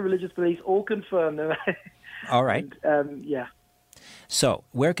challenge your religious beliefs or confirm them. All right. And, yeah. So,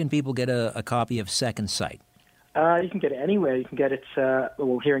 where can people get a copy of Second Sight? You can get it anywhere. You can get it,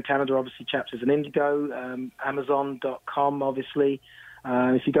 here in Canada, obviously, Chapters and Indigo, Amazon.com, obviously.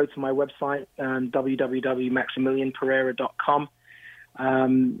 If you go to my website, www.maximilianpereira.com,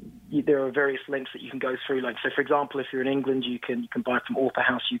 there are various links that you can go through. Like, so for example, if you're in England, you can buy from Author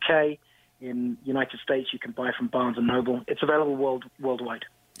House UK. In United States, you can buy from Barnes & Noble. It's available worldwide.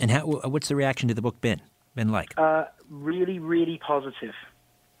 And what's the reaction to the book been like? Really, really positive.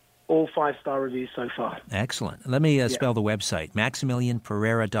 All 5-star reviews so far. Excellent. Let me spell the website,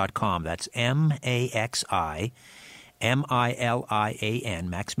 MaximilianPereira.com. That's Maximilian,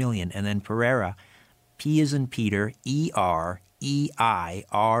 Maximilian, and then Pereira, P as in Peter, EREIRA,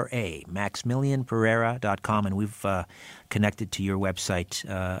 MaximilianPereira.com, and we've connected to your website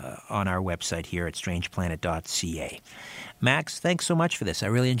on our website here at strangeplanet.ca. Max, thanks so much for this. I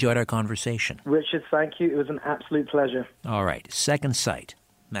really enjoyed our conversation. Richard, thank you. It was an absolute pleasure. All right. Second Sight,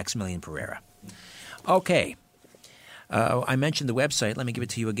 Maximilian Pereira. Okay. I mentioned the website. Let me give it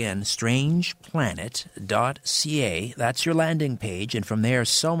to you again, strangeplanet.ca. That's your landing page, and from there,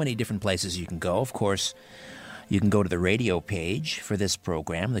 so many different places you can go. Of course, you can go to the radio page for this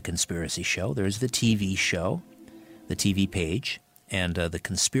program, The Conspiracy Show. There's the TV show, the TV page, and The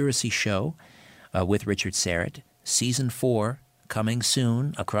Conspiracy Show with Richard Serrett. Season 4 coming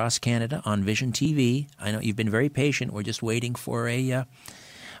soon across Canada on Vision TV. I know you've been very patient. We're just waiting for a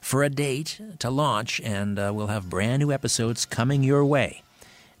date to launch, and we'll have brand new episodes coming your way.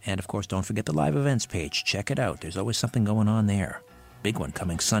 And, of course, don't forget the live events page. Check it out. There's always something going on there. Big one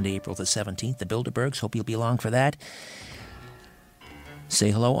coming Sunday, April the 17th, the Bilderbergs. Hope you'll be along for that.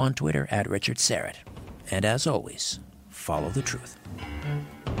 Say hello on Twitter at Richard Serrett. And as always, follow the truth.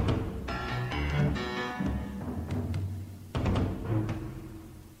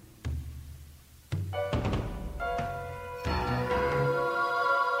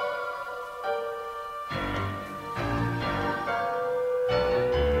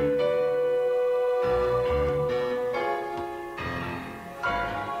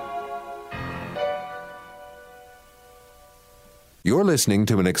 You're listening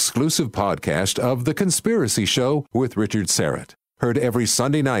to an exclusive podcast of The Conspiracy Show with Richard Serrett. Heard every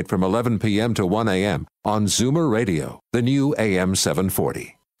Sunday night from 11 p.m. to 1 a.m. on Zoomer Radio, the new AM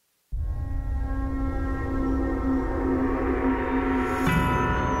 740.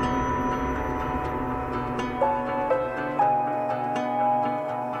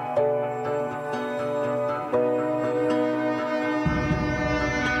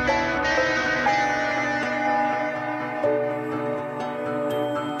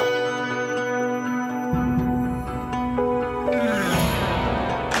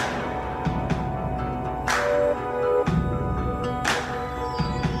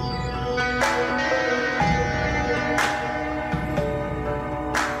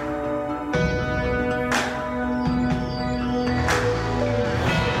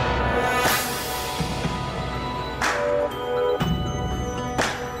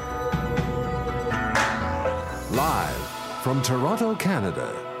 From Toronto,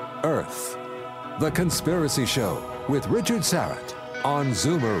 Canada, Earth, The Conspiracy Show with Richard Serrett on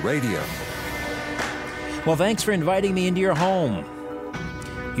Zoomer Radio. Well, thanks for inviting me into your home,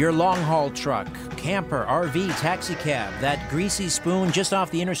 your long-haul truck, camper, RV, taxi cab, that greasy spoon just off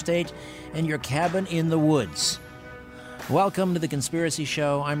the interstate, and your cabin in the woods. Welcome to The Conspiracy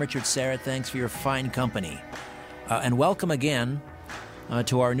Show. I'm Richard Serra. Thanks for your fine company. And welcome again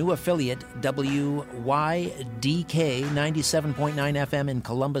to our new affiliate, WYDK 97.9 FM in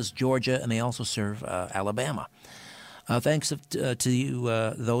Columbus, Georgia, and they also serve Alabama. Thanks to you,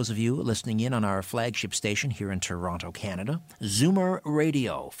 those of you listening in on our flagship station here in Toronto, Canada, Zoomer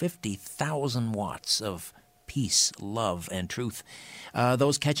Radio, 50,000 watts of peace, love, and truth.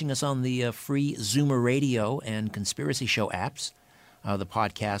 Those catching us on the free Zoomer Radio and Conspiracy Show apps, the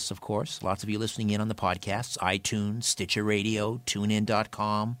podcasts, of course. Lots of you listening in on the podcasts, iTunes, Stitcher Radio,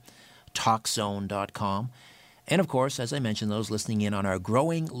 TuneIn.com, TalkZone.com, and, of course, as I mentioned, those listening in on our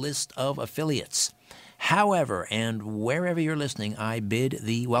growing list of affiliates. However, and wherever you're listening, I bid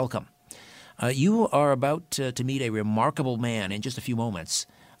thee welcome. You are about to meet a remarkable man in just a few moments.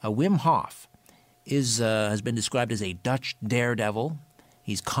 Wim Hof has been described as a Dutch daredevil.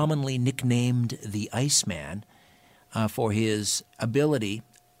 He's commonly nicknamed the Iceman for his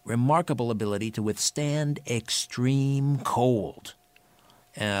remarkable ability to withstand extreme cold.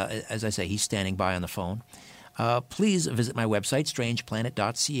 As I say, he's standing by on the phone. Please visit my website,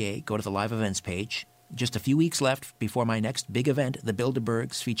 strangeplanet.ca. Go to the live events page. Just a few weeks left before my next big event, the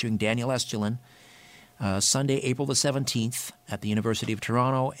Bilderbergs, featuring Daniel Estulin, Sunday, April the 17th at the University of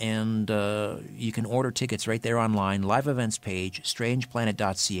Toronto, and you can order tickets right there online, live events page,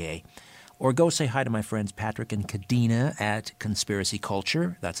 strangeplanet.ca, or go say hi to my friends Patrick and Kadena at Conspiracy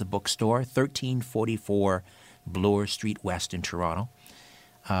Culture. That's a bookstore, 1344 Bloor Street West in Toronto.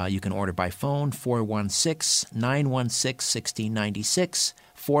 You can order by phone, 416-916-1696,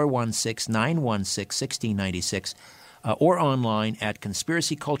 416-916-1696, or online at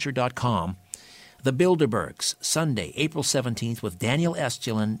conspiracyculture.com. The Bilderbergs, Sunday, April 17th, with Daniel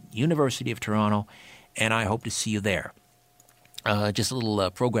Estulin, University of Toronto, and I hope to see you there. Just a little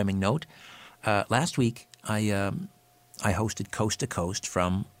programming note. Last week, I hosted Coast to Coast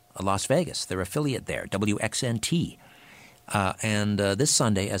from Las Vegas, their affiliate there, WXNT. And this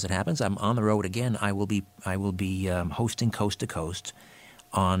Sunday, as it happens, I'm on the road again. I will be hosting Coast to Coast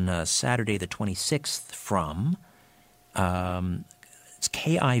on Saturday the 26th from it's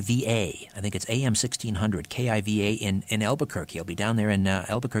KIVA. I think it's AM 1600 KIVA in Albuquerque. I'll be down there in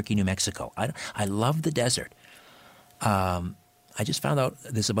Albuquerque, New Mexico. I love the desert. I just found out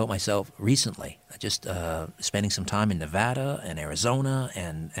this about myself recently. Just spending some time in Nevada and Arizona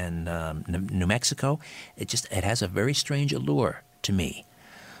and New Mexico. It has a very strange allure to me.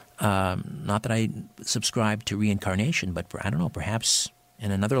 Not that I subscribe to reincarnation, but I don't know, perhaps in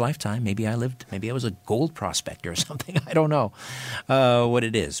another lifetime, maybe I was a gold prospector or something. I don't know what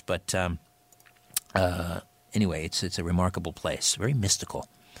it is, but anyway, it's a remarkable place, very mystical.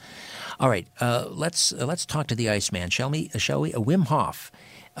 All right, let's talk to the Iceman, shall we? Wim Hof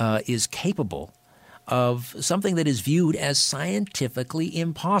is capable of something that is viewed as scientifically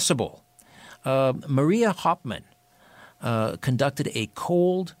impossible. Maria Hopman conducted a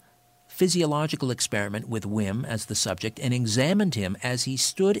cold physiological experiment with Wim as the subject and examined him as he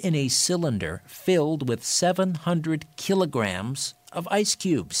stood in a cylinder filled with 700 kilograms of ice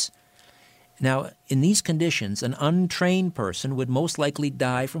cubes. Now, in these conditions, an untrained person would most likely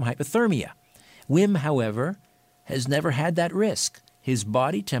die from hypothermia. Wim, however, has never had that risk. His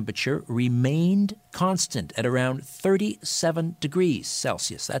body temperature remained constant at around 37 degrees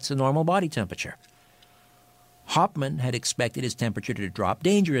Celsius. That's the normal body temperature. Hopman had expected his temperature to drop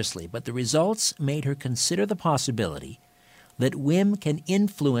dangerously, but the results made her consider the possibility that Wim can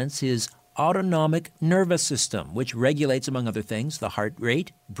influence his autonomic nervous system, which regulates, among other things, the heart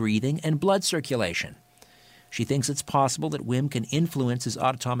rate, breathing, and blood circulation. She thinks it's possible that Wim can influence his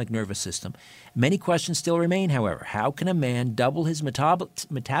autonomic nervous system. Many questions still remain, however. How can a man double his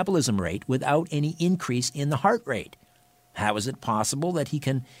metabolism rate without any increase in the heart rate? How is it possible that he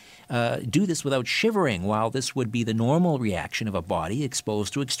can do this without shivering, while this would be the normal reaction of a body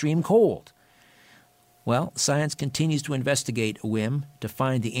exposed to extreme cold? Well, science continues to investigate Wim to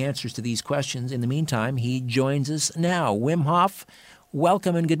find the answers to these questions. In the meantime, he joins us now. Wim Hof,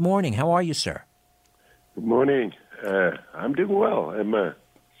 welcome and good morning. How are you, sir? Good morning. I'm doing well. I'm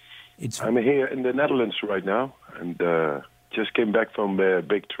here in the Netherlands right now, and just came back from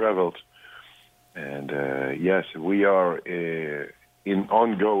big travels. And yes, we are in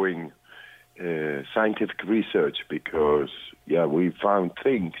ongoing scientific research because, we found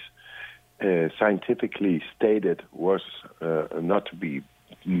things scientifically stated was not to be,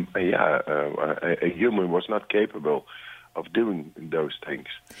 a human was not capable of doing those things.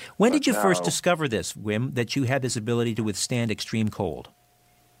 When did you first discover this, Wim, that you had this ability to withstand extreme cold?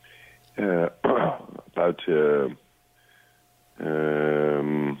 about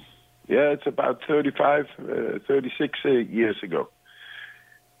it's about 35, 36 years ago.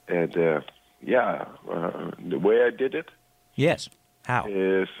 And the way I did it, yes, how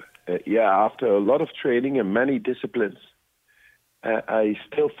is after a lot of training in many disciplines, I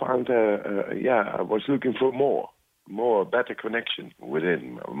still found I was looking for more better connection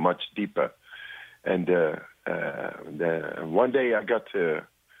within, much deeper. And one day I got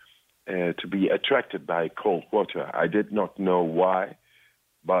to be attracted by cold water. I did not know why,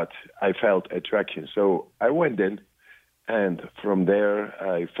 but I felt attraction. So I went in, and from there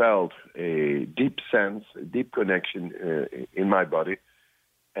I felt a deep sense, a deep connection in my body.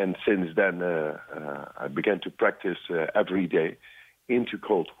 And since then I began to practice every day into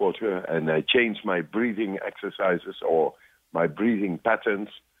cold water, and I changed my breathing exercises or my breathing patterns,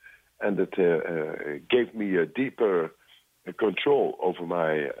 and it gave me a deeper control over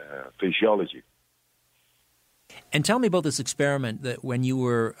my physiology. And tell me about this experiment that when you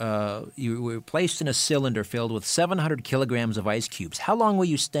were placed in a cylinder filled with 700 kilograms of ice cubes. How long were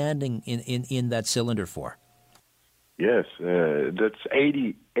you standing in that cylinder for? Yes, that's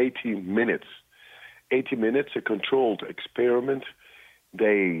 80 minutes. 80 minutes, a controlled experiment.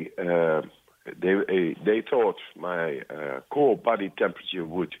 They thought my core body temperature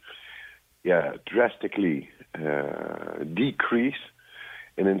would drastically decrease,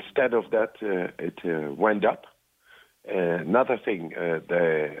 and instead of that, it went up. Another thing,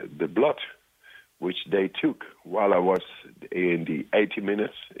 the blood which they took while I was in the 80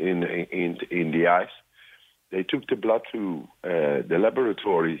 minutes in the ice, they took the blood to the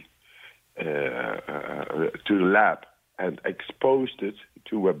laboratory, to the lab, and exposed it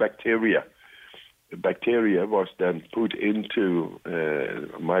to a bacteria. The bacteria was then put into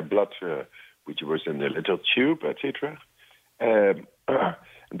my blood, which was in a little tube, etc. And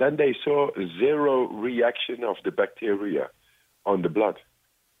then they saw zero reaction of the bacteria on the blood.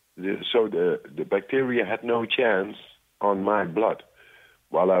 So the bacteria had no chance on my blood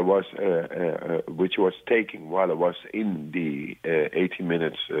while I was, which was taking while I was in the 80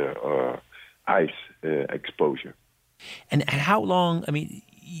 minutes ice exposure. And how long? I mean,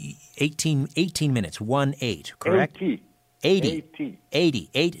 18 minutes, 1-8, correct? 80. 80.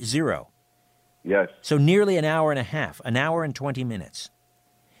 Yes. So nearly an hour and a half, an hour and 20 minutes.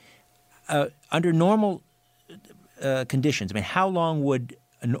 Under normal conditions, I mean, how long would,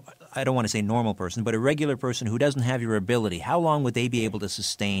 I don't want to say normal person, but a regular person who doesn't have your ability, how long would they be able to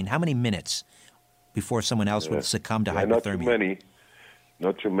sustain, how many minutes before someone else would succumb to hypothermia?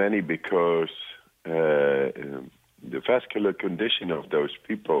 Not too many, because the vascular condition of those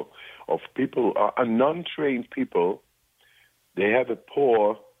people, are non-trained people, they have a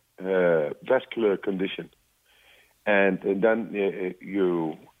poor vascular condition. And then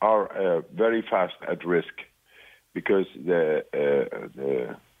you are very fast at risk, because the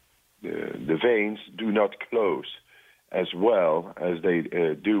veins do not close as well as they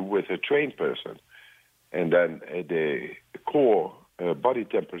do with a trained person. And then the core body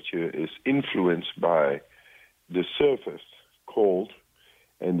temperature is influenced by the surface cold.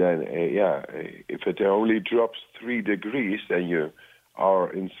 And then, if it only drops 3 degrees, then you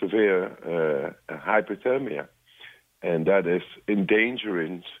are in severe hypothermia. And that is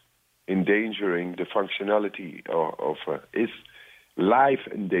endangering the functionality is life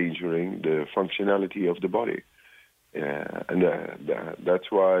endangering the functionality of the body. And that's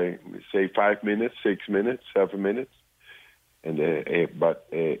why we say 5 minutes, 6 minutes, 7 minutes. And but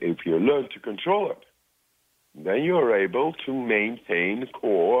if you learn to control it, then you are able to maintain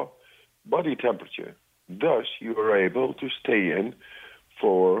core body temperature. Thus, you are able to stay in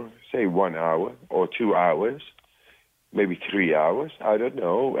for, say, 1 hour or 2 hours, maybe 3 hours. I don't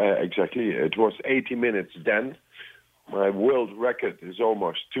know exactly. It was 80 minutes then. My world record is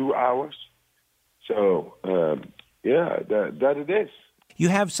almost 2 hours. So, that it is. You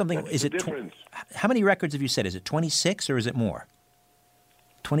have something, That's is the it, difference. How many records have you said? Is it 26 or is it more?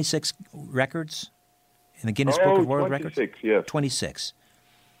 26 records in the Guinness Book of World 26, Records? Yes. 26.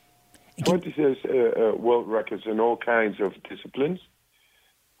 26 world records in all kinds of disciplines,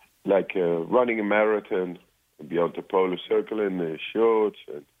 like running a marathon beyond the polar circle in the shorts,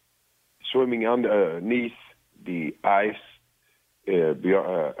 and swimming underneath the ice, in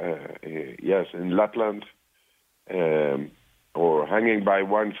Lapland, or hanging by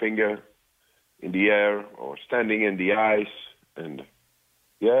one finger in the air, or standing in the ice, and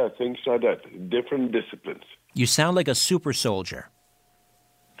things like that. Different disciplines. You sound like a super soldier.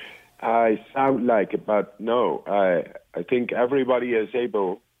 I sound like it, but no. I think everybody is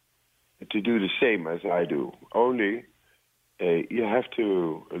able to do the same as I do. Only you have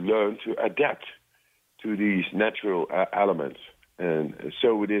to learn to adapt to these natural elements. And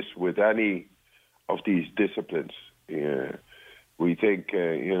so it is with any of these disciplines. We think,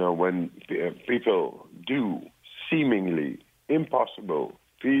 when people do seemingly impossible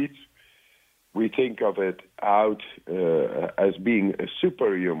feats, we think of it out as being a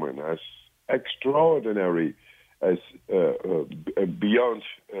superhuman, as extraordinary, as beyond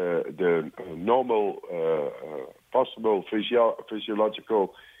the normal possible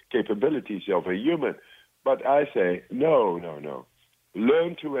physiological capabilities of a human. But I say, no.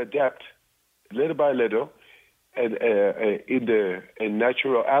 Learn to adapt little by little and in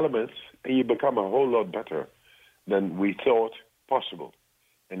natural elements, and you become a whole lot better than we thought possible.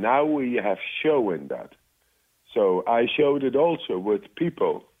 And now we have shown that. So I showed it also with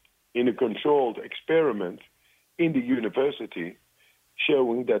people in a controlled experiment in the university,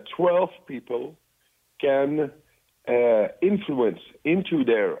 showing that 12 people can influence into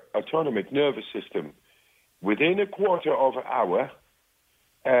their autonomic nervous system within a quarter of an hour,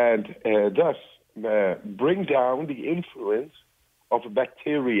 and thus bring down the influence of a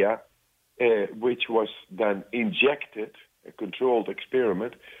bacteria which was then injected, a controlled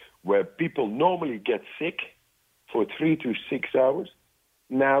experiment, where people normally get sick for 3 to 6 hours.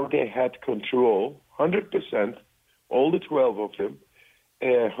 Now they had control, 100%, all the 12 of them,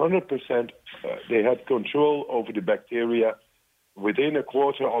 100%, they had control over the bacteria within a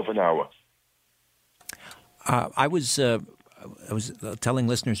quarter of an hour. I was telling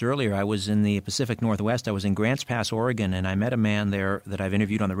listeners earlier, I was in the Pacific Northwest. I was in Grants Pass, Oregon, and I met a man there that I've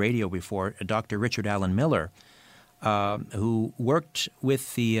interviewed on the radio before, Dr. Richard Allen Miller, who worked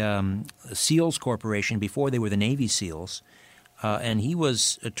with the SEALs Corporation before they were the Navy SEALs. And he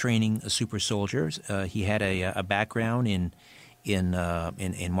was training super soldiers. He had a background in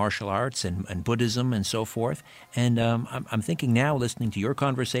martial arts and Buddhism and so forth. And I'm thinking now, listening to your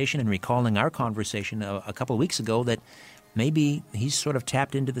conversation and recalling our conversation a couple of weeks ago, that maybe he's sort of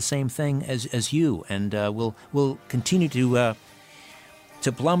tapped into the same thing as you. And we'll continue to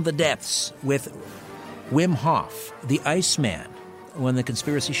plumb the depths with Wim Hof, the Iceman, when the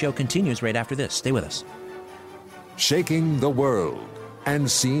Conspiracy Show continues right after this. Stay with us. Shaking the world and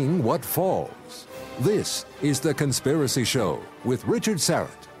seeing what falls. This is The Conspiracy Show with Richard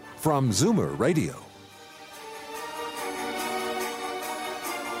Serrett from Zoomer Radio.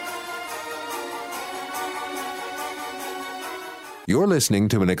 You're listening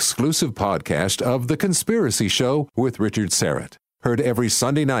to an exclusive podcast of The Conspiracy Show with Richard Serrett. Heard every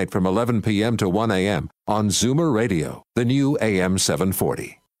Sunday night from 11 p.m. to 1 a.m. on Zoomer Radio, the new AM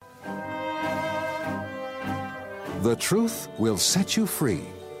 740. The truth will set you free,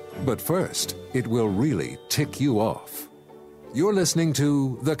 but first, it will really tick you off. You're listening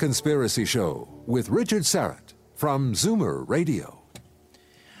to The Conspiracy Show with Richard Serrett from Zoomer Radio.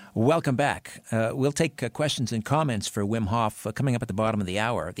 Welcome back. We'll take questions and comments for Wim Hof coming up at the bottom of the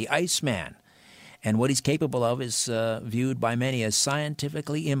hour. The Iceman, and what he's capable of is viewed by many as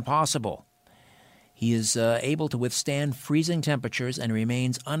scientifically impossible. He is able to withstand freezing temperatures and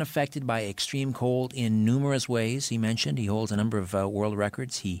remains unaffected by extreme cold in numerous ways. He mentioned he holds a number of world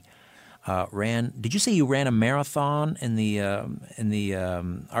records. He ran. Did you say you ran a marathon in the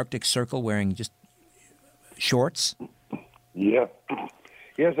Arctic Circle wearing just shorts? Yeah.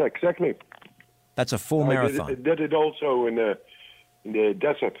 Yes, exactly. That's a full marathon. I did it also in the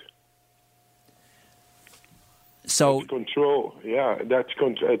desert. So that's control, that's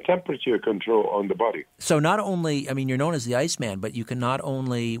temperature control on the body. So not only, you're known as the Iceman, but you can not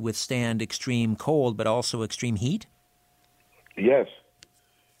only withstand extreme cold, but also extreme heat? Yes,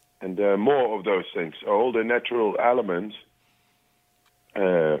 and more of those things. All the natural elements,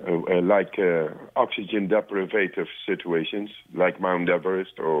 like oxygen deprivative situations, like Mount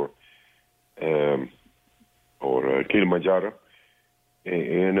Everest or Kilimanjaro,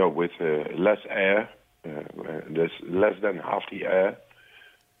 with less air. There's less than half the air,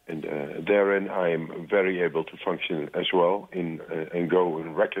 and therein I am very able to function as well and go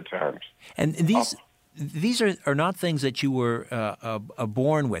in record times. And these are not things that you were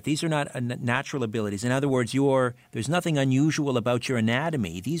born with. These are not natural abilities. In other words, there's nothing unusual about your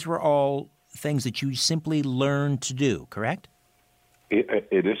anatomy. These were all things that you simply learned to do, correct?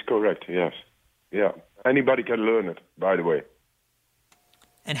 It is correct, yes. Yeah. Anybody can learn it, by the way.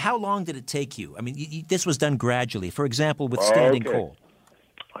 And how long did it take you? This was done gradually. For example, withstanding cold.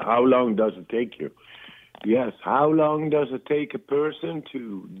 How long does it take you? Yes. How long does it take a person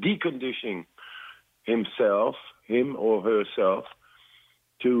to decondition himself, him or herself,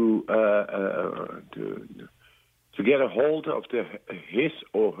 to get a hold of his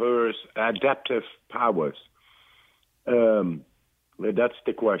or her adaptive powers? That's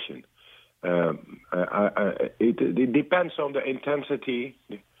the question. It depends on the intensity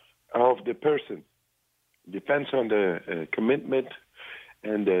of the person. It depends on the commitment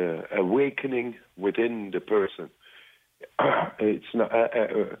and the awakening within the person. It's not,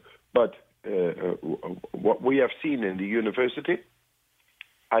 but what we have seen in the university,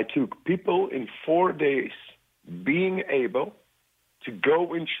 I took people in 4 days being able to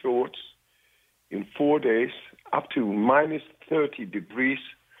go in shorts in 4 days up to minus 30 degrees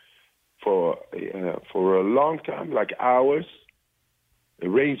for a long time, like hours,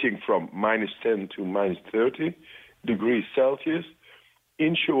 ranging from minus 10 to minus 30 degrees Celsius,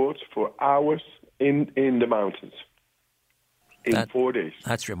 in shorts for hours in the mountains in 4 days.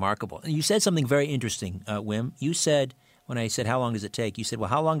 That's remarkable. You said something very interesting, Wim. You said, when I said, how long does it take? You said, well,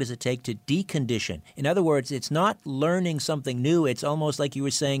 how long does it take to decondition? In other words, it's not learning something new. It's almost like you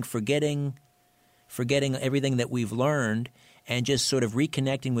were saying, forgetting everything that we've learned and just sort of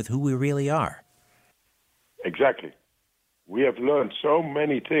reconnecting with who we really are. Exactly. We have learned so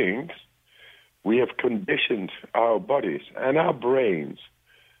many things. We have conditioned our bodies and our brains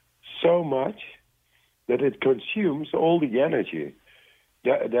so much that it consumes all the energy,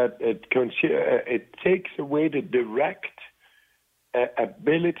 that it takes away the direct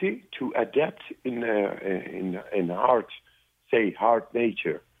ability to adapt in hard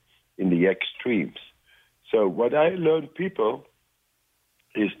nature, in the extremes. So what I learn people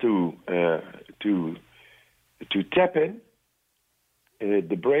is to tap in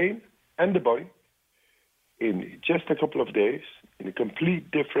the brain and the body in just a couple of days in a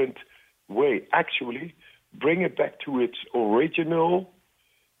complete different way. Actually, bring it back to its original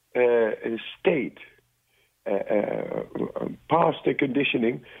state, past the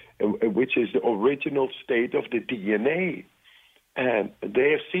conditioning, which is the original state of the DNA. And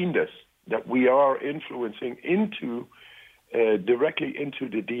they have seen this, that we are influencing directly into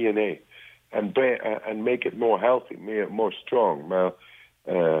the DNA and make it more healthy, more strong.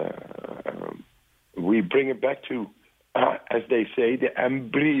 We bring it back to, as they say, the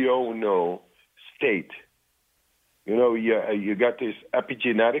embryonal state. You know, you got this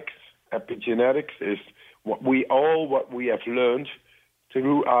epigenetics. Epigenetics is what we have learned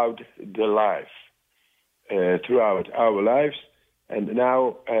throughout our lives, and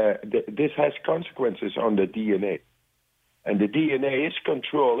now this has consequences on the DNA, and the DNA is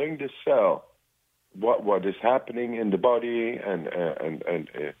controlling the cell, what is happening in the body, and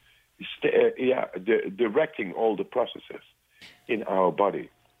directing all the processes in our body.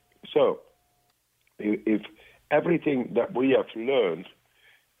 So, if everything that we have learned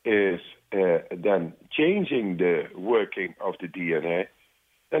is then changing the working of the DNA,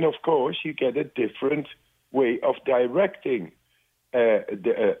 then of course you get a different way of directing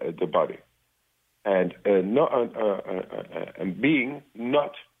the body, and being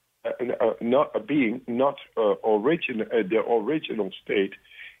not the original state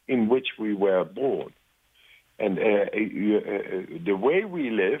in which we were born. And the way we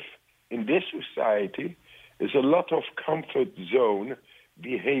live in this society is a lot of comfort zone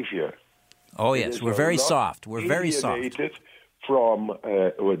behavior. Oh, yes. We're very soft. We're very soft. Alienated from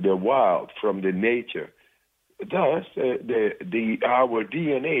the wild, from the nature. Thus, our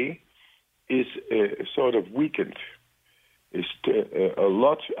DNA is sort of weakened. A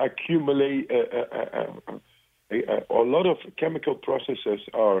lot of chemical processes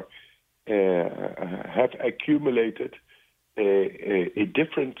have accumulated a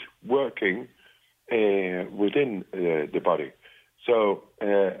different working within the body. So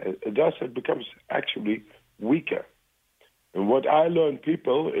thus it becomes actually weaker. And what I learn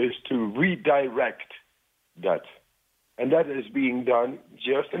people is to redirect that. And that is being done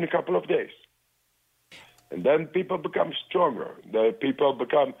just in a couple of days. And then people become stronger. The people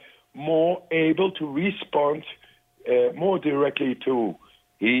become more able to respond more directly to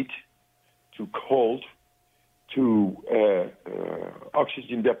heat, to cold, to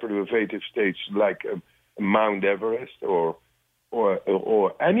oxygen deprivative states like Mount Everest or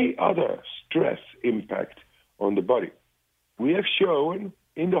any other stress impact on the body. We have shown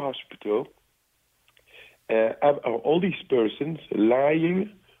in the hospital all these persons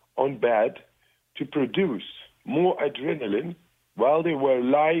lying on bed to produce more adrenaline while they were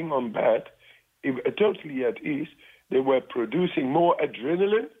lying on bed, totally at ease. They were producing more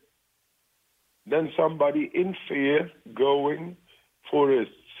adrenaline than somebody in fear going for his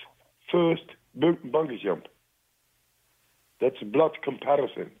first bungee jump. That's blood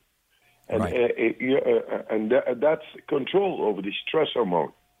comparison. And, right. That's control over the stress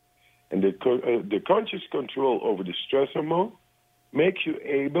hormone. And the conscious control over the stress hormone makes you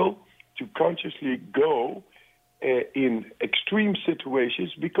able to consciously go in extreme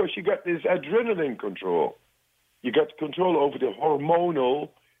situations because you got this adrenaline control. You got control over the hormonal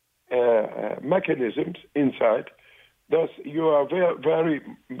mechanisms inside. Thus, you are very, very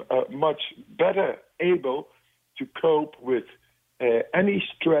much better able to cope with any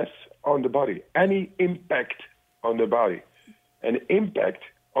stress on the body, any impact on the body. An impact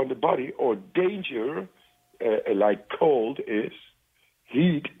on the body or danger, like cold is,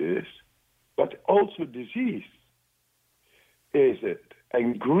 heat is, but also disease is it,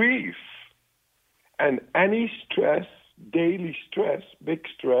 and grief, and any stress, daily stress, big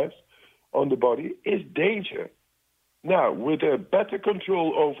stress on the body is danger. Now, with a better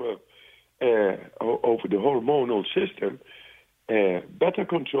control over the hormonal system, better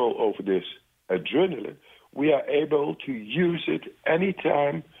control over this adrenaline, we are able to use it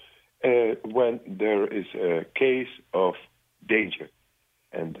anytime when there is a case of danger.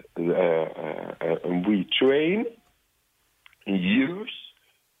 And we train, use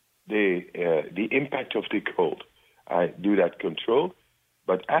the impact of the cold. I do that control,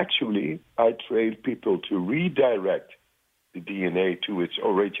 but actually I train people to redirect the DNA to its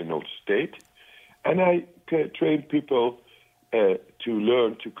original state, and I train people to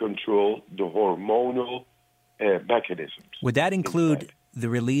learn to control the hormonal mechanisms. Would that include the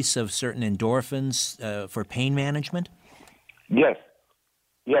release of certain endorphins for pain management? Yes.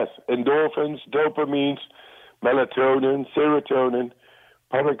 Endorphins, dopamines, melatonin, serotonin.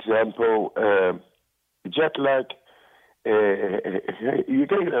 For example, jet lag, you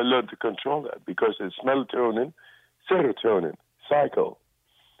can learn to control that because it's melatonin, serotonin cycle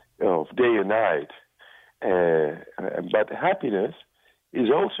of day and night. But happiness is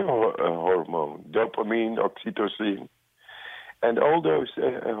also a hormone, dopamine, oxytocin, and all those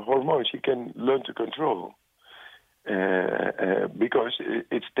hormones you can learn to control because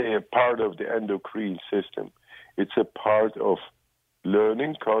it's a part of the endocrine system. It's a part of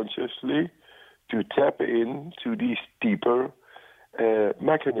learning consciously to tap into these deeper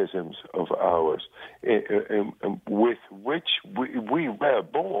mechanisms of ours with which we were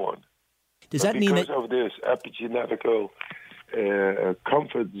born. Does that mean that because of this epigenetical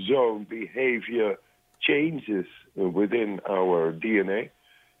comfort zone behavior changes within our DNA,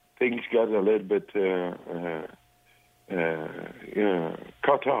 things got a little bit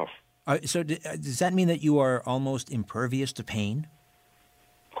cut off. So does that mean that you are almost impervious to pain?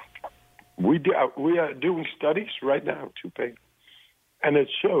 We are doing studies right now to pain. And it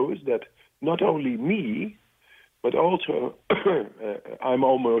shows that not only me, but also I'm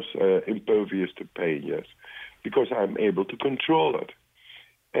almost impervious to pain, yes, because I'm able to control it.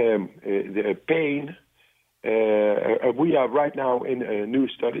 The pain, we are right now in new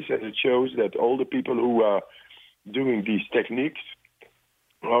studies, and it shows that all the people who are doing these techniques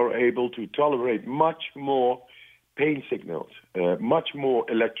are able to tolerate much more pain signals, much more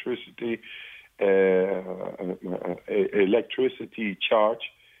electricity charge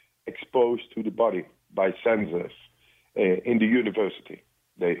exposed to the body by sensors in the university.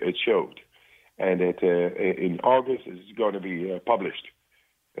 It showed. And in August it's going to be published.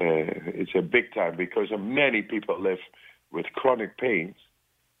 It's a big time because many people live with chronic pains.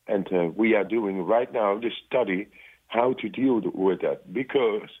 And we are doing right now the study how to deal with that.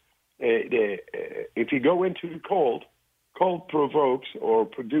 Because if you go into the cold provokes or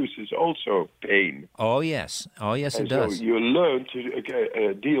produces also pain. Oh, yes. It does. So you learn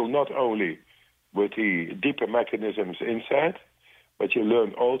to deal not only with the deeper mechanisms inside, but you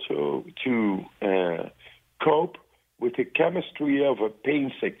learn also to cope with the chemistry of a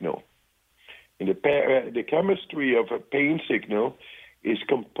pain signal. And the chemistry of a pain signal is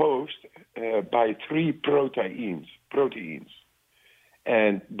composed by 3 proteins.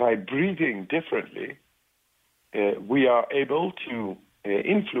 And by breathing differently, we are able to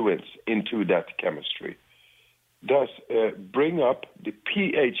influence into that chemistry, thus bring up the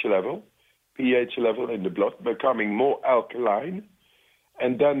pH level in the blood, becoming more alkaline,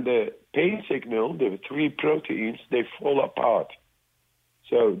 and then the pain signal, the 3 proteins, they fall apart.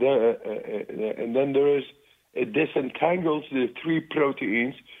 So and then there is, it disentangles the 3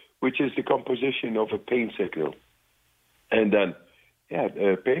 proteins, which is the composition of a pain signal. And then,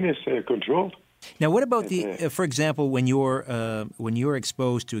 pain is controlled. Now, what about for example, when you're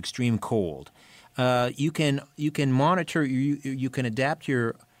exposed to extreme cold, you can monitor, you can adapt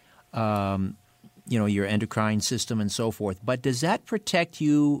your your endocrine system and so forth. But does that protect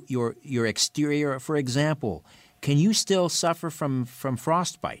your exterior? For example, can you still suffer from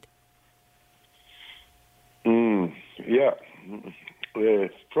frostbite? Yeah,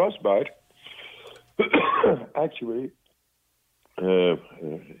 frostbite actually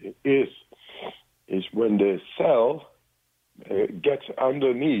is when the cell gets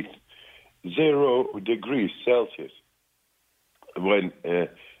underneath 0 degrees Celsius. When that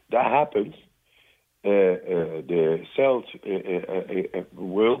happens, the cells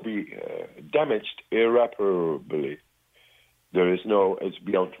will be damaged irreparably. It's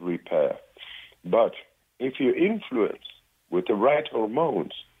beyond repair. But if you influence with the right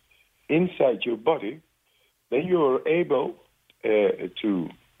hormones inside your body, then you are able to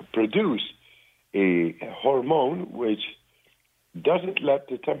produce a hormone which doesn't let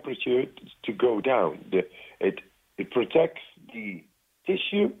the temperature to go down. It protects the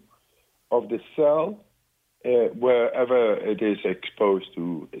tissue of the cell wherever it is exposed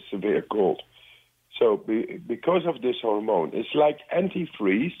to severe cold. So because of this hormone, it's like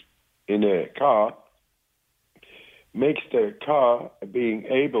antifreeze in a car, makes the car being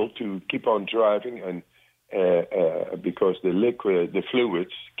able to keep on driving, and because the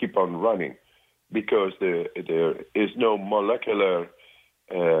fluids keep on running, because there is no molecular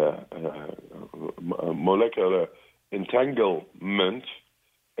entanglement.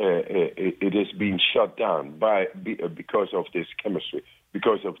 It is being shut down because of this chemistry,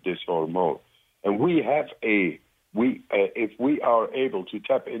 because of this hormone. And if we are able to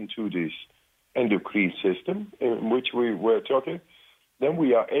tap into this endocrine system in which we were talking, then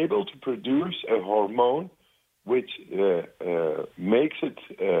we are able to produce a hormone which makes it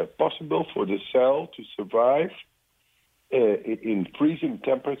possible for the cell to survive in freezing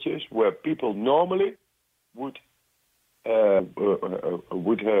temperatures where people normally would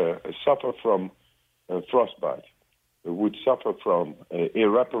suffer from frostbite, would suffer from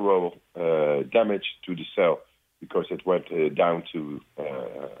irreparable damage to the cell because it went down to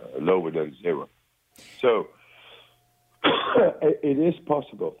lower than 0. So it is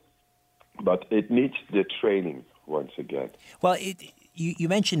possible, but it needs the training once again. Well, you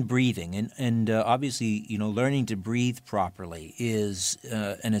mentioned breathing, and obviously, learning to breathe properly is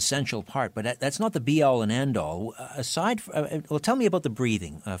an essential part, but that's not the be-all and end-all. Tell me about the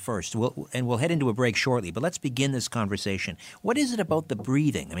breathing first, we'll head into a break shortly, but let's begin this conversation. What is it about the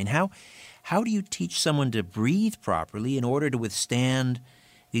breathing? I mean, how do you teach someone to breathe properly in order to withstand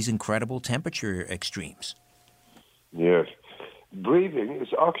these incredible temperature extremes? Yes. Breathing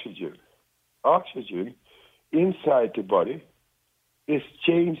is oxygen. Oxygen inside the body is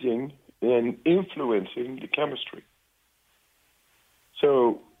changing and influencing the chemistry.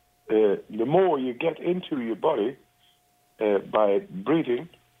 So the more you get into your body by breathing,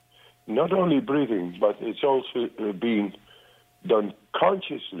 not only breathing, but it's also being done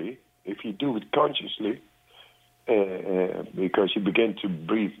consciously. If you do it consciously, because you begin to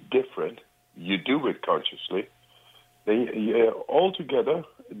breathe different, you do it consciously, then altogether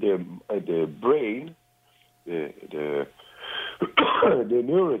the brain, the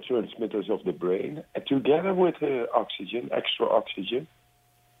neurotransmitters of the brain, together with oxygen, extra oxygen,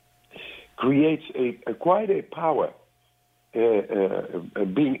 creates quite a power,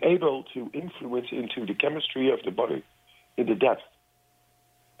 being able to influence into the chemistry of the body in the depth.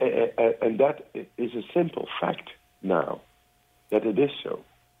 And that is a simple fact now, that it is so.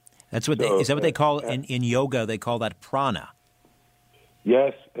 Is that what they call in yoga? They call that prana.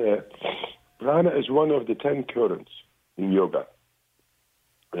 Yes, prana is one of the 10 currents in yoga,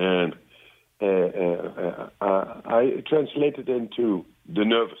 and I translate it into the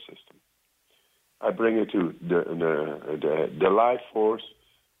nervous system. I bring it to the life force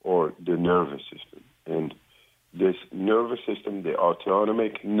or the nervous system, and this nervous system, the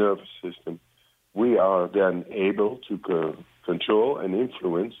autonomic nervous system, we are then able to control and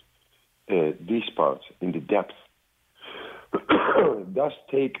influence these parts in the depth. Thus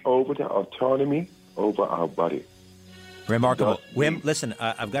take over the autonomy over our body. Remarkable. Wim, listen,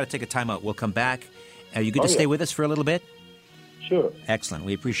 I've got to take a time out. We'll come back. Are you good to stay with us for a little bit? Sure. Excellent.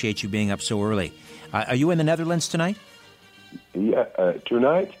 We appreciate you being up so early. Are you in the Netherlands tonight? Yeah,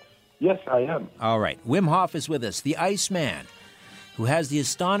 tonight? Yes, I am. All right. Wim Hof is with us, the Iceman, who has the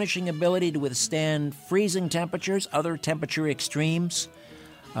astonishing ability to withstand freezing temperatures, other temperature extremes,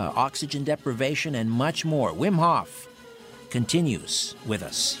 oxygen deprivation, and much more. Wim Hof continues with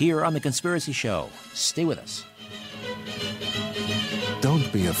us here on The Conspiracy Show. Stay with us. Don't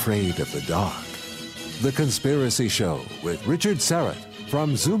be afraid of the dark. The Conspiracy Show with Richard Serrett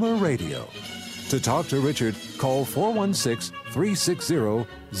from Zoomer Radio. To talk to Richard, call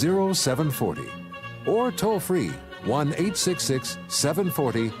 416-360-0740 or toll free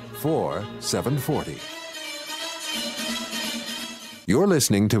 1-866-740-4740. You're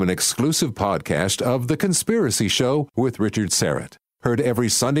listening to an exclusive podcast of The Conspiracy Show with Richard Serrett. Heard every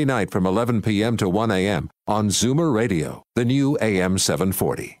Sunday night from 11 p.m. to 1 a.m. on Zoomer Radio, the new AM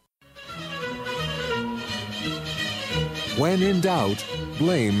 740. When in doubt,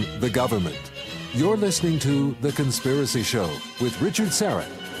 blame the government. You're listening to The Conspiracy Show with Richard Serra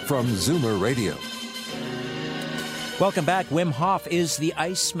from Zoomer Radio. Welcome back. Wim Hof is the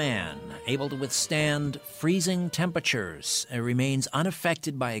Iceman, able to withstand freezing temperatures. It remains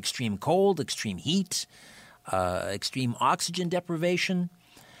unaffected by extreme cold, extreme heat, extreme oxygen deprivation.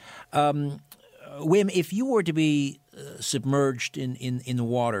 Wim, if you were to be submerged in the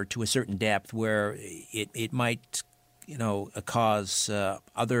water to a certain depth where it might, cause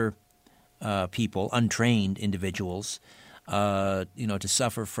other people, untrained individuals, to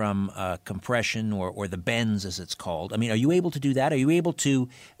suffer from compression or the bends, as it's called. I mean, are you able to do that? Are you able to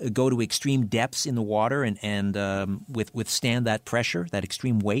go to extreme depths in the water and withstand that pressure, that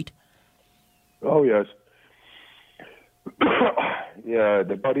extreme weight? Oh, yes. Yeah,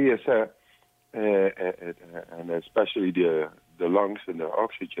 the body is, and especially the lungs and the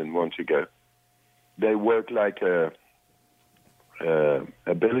oxygen, once you go, they work like a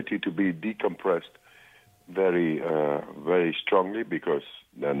ability to be decompressed very, very strongly, because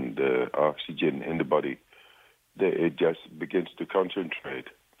then the oxygen in the body, it just begins to concentrate.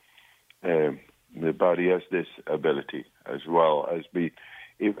 The body has this ability, as well as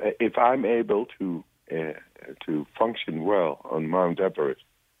if I'm able to function well on Mount Everest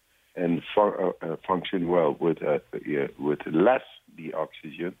and function well with less the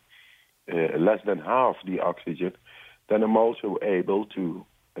oxygen, less than half the oxygen, then I'm also able to.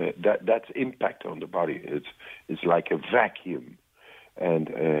 That's impact on the body. It's like a vacuum, and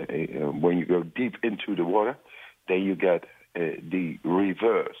when you go deep into the water, then you get the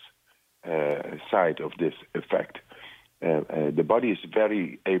reverse side of this effect. The body is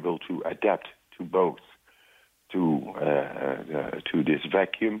very able to adapt to both, to this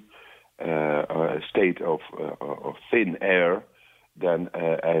vacuum state of thin air, than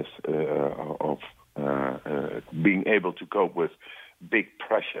as of being able to cope with big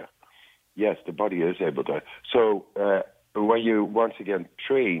pressure. Yes, the body is able to. So when you once again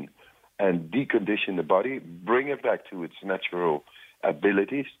train and decondition the body, bring it back to its natural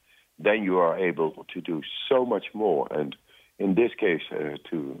abilities, then you are able to do so much more. And in this case,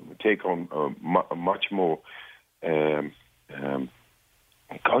 to take on much more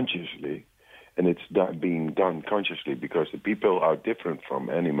consciously, and it's being done consciously, because the people are different from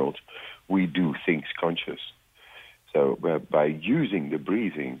animals. We do things conscious. So by using the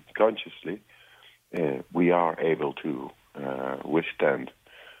breathing consciously, we are able to withstand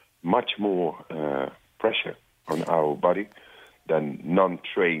much more pressure on our body than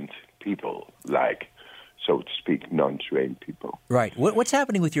non-trained people, like, so to speak, non-trained people. Right. What's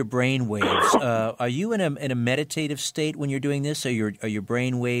happening with your brain waves? Are you in a meditative state when you're doing this? Are your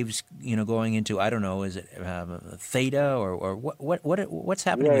brain waves, going into, I don't know, is it theta or what's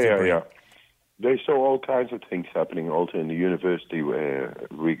happening with your brain? Yeah. They saw all kinds of things happening also in the university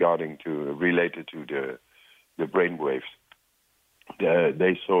related to the brain waves.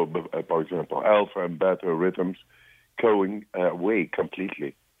 They saw, for example, alpha and beta rhythms going away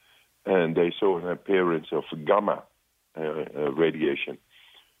completely. And they saw an appearance of gamma radiation,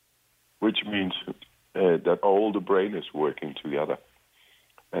 which means that all the brain is working together.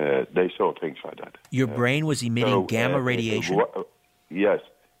 They saw things like that. Your brain was emitting gamma radiation? Yes.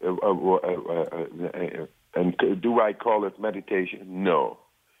 And do I call it meditation? No,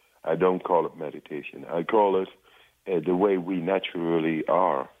 I don't call it meditation. I call it the way we naturally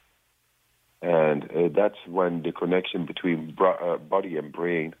are. And that's when the connection between body and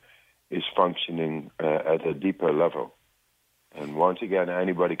brain is functioning at a deeper level. And once again,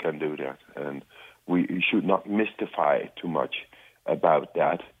 anybody can do that. And we should not mystify too much about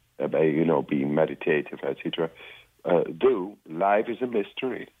that, about, being meditative, etc. Though life is a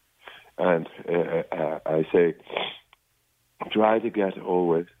mystery. And I say, try to get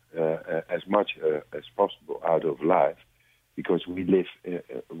always as much as possible out of life, because we live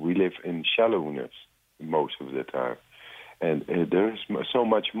in shallowness most of the time. And there is so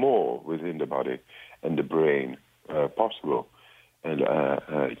much more within the body and the brain possible. And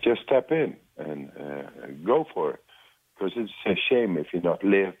just step in and go for it. Because it's a shame if you not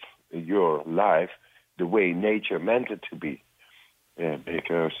live your life the way nature meant it to be.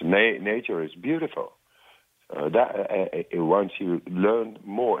 Because nature is beautiful. Once you learn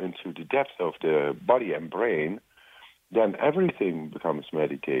more into the depth of the body and brain, then everything becomes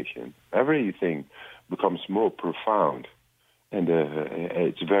meditation. Everything becomes more profound. And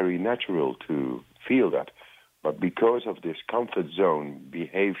it's very natural to feel that. But because of this comfort zone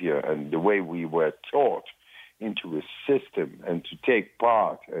behavior and the way we were taught into a system and to take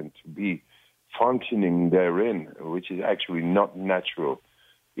part and to be functioning therein, which is actually not natural.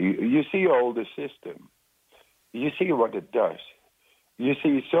 You see all the system. you see what it does. You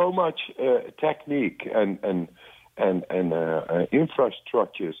see so much technique and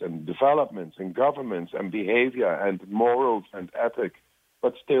infrastructures and developments and governments and behavior and morals and ethics,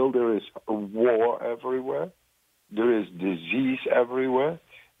 but still there is a war everywhere. There is disease everywhere.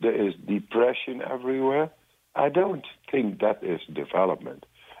 There is depression everywhere. I don't think that is development.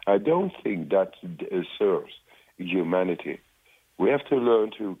 I don't think that serves humanity. We have to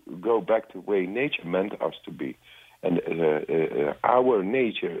learn to go back to the way nature meant us to be. And our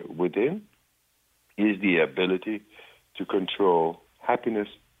nature within is the ability to control happiness,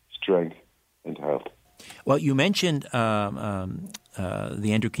 strength, and health. Well, you mentioned the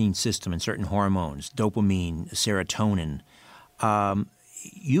endocrine system and certain hormones, dopamine, serotonin.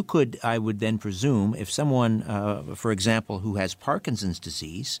 You could, I would then presume, if someone, for example, who has Parkinson's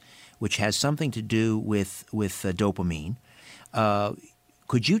disease, which has something to do with dopamine,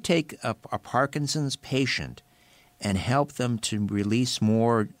 could you take a Parkinson's patient and help them to release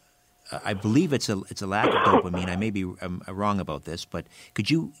more? I believe it's a lack of dopamine. I may be wrong about this, but could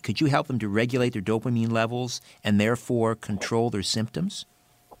you help them to regulate their dopamine levels and therefore control their symptoms?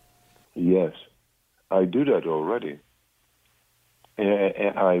 Yes, I do that already.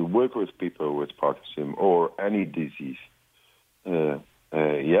 I work with people with Parkinson or any disease. Yes,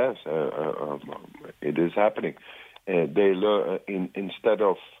 it is happening. They learn instead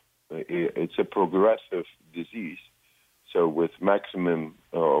of it's a progressive disease. So with maximum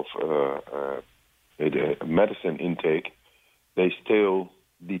of medicine intake, they still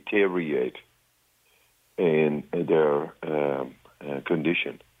deteriorate in their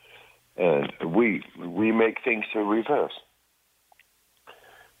condition, and we make things to reverse.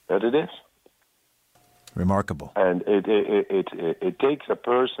 That it is remarkable, and it takes a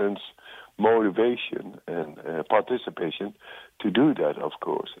person's motivation and participation to do that. Of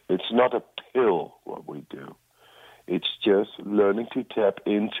course, it's not a pill what we do. It's just learning to tap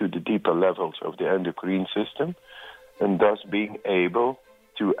into the deeper levels of the endocrine system and thus being able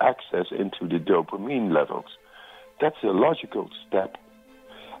to access into the dopamine levels. That's a logical step.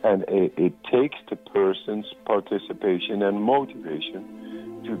 And it takes the person's participation and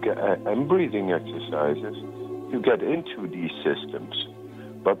motivation to get, and breathing exercises to get into these systems.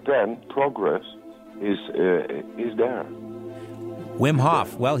 But then progress is there. Wim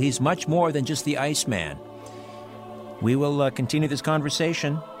Hof, well, he's much more than just the Iceman. We will continue this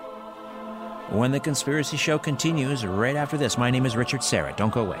conversation when the Conspiracy Show continues right after this. My name is Richard Serra.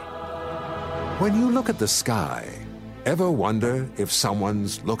 Don't go away. When you look at the sky, ever wonder if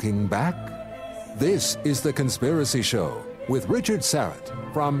someone's looking back? This is the Conspiracy Show with Richard Serra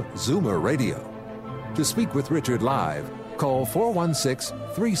from Zoomer Radio. To speak with Richard live, call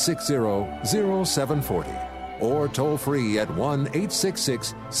 416-360-0740 or toll free at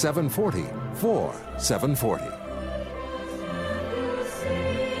 1-866-740-4740.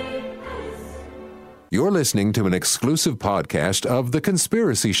 You're listening to an exclusive podcast of The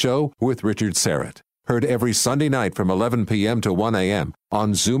Conspiracy Show with Richard Serra. Heard every Sunday night from 11 p.m. to 1 a.m.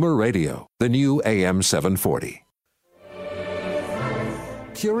 on Zoomer Radio, the new AM 740.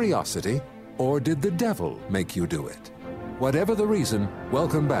 Curiosity, or did the devil make you do it? Whatever the reason,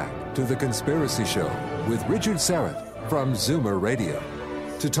 welcome back to The Conspiracy Show with Richard Serra from Zoomer Radio.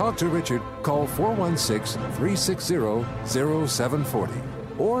 To talk to Richard, call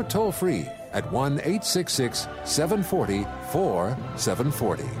 416-360-0740 or toll free at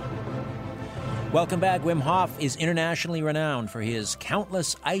 1-866-740-4740. Welcome back. Wim Hof is internationally renowned for his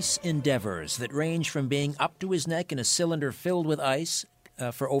countless ice endeavors that range from being up to his neck in a cylinder filled with ice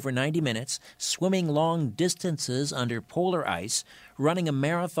for over 90 minutes, swimming long distances under polar ice, running a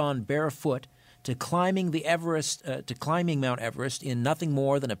marathon barefoot, to climbing Mount Everest in nothing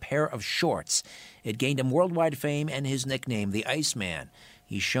more than a pair of shorts. It gained him worldwide fame and his nickname, the Iceman.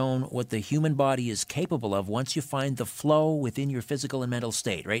 He's shown what the human body is capable of once you find the flow within your physical and mental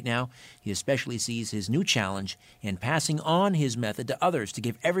state. Right now, he especially sees his new challenge in passing on his method to others to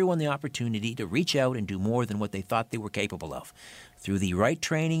give everyone the opportunity to reach out and do more than what they thought they were capable of. Through the right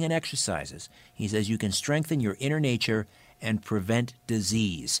training and exercises, he says you can strengthen your inner nature and prevent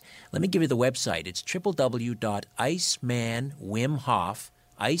disease. Let me give you the website. It's www.IcemanWimHof,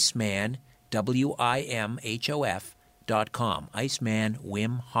 Iceman, WIMHOF.com,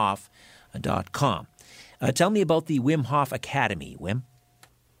 IcemanWimHof.com. Tell me about the Wim Hof Academy, Wim.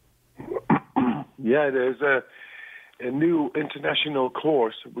 Yeah, there's a new international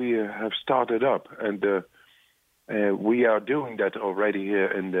course we have started up, and we are doing that already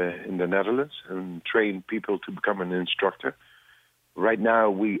here in the Netherlands and train people to become an instructor. Right now,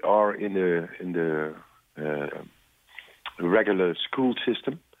 we are in the regular school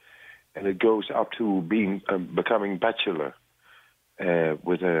system. and it goes up to becoming bachelor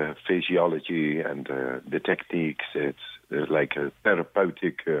with physiology and the techniques. It's like a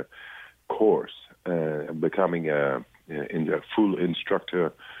therapeutic course, becoming in the full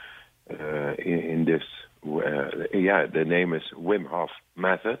instructor in this. The name is Wim Hof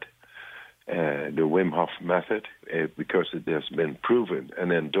method. The Wim Hof method, because it has been proven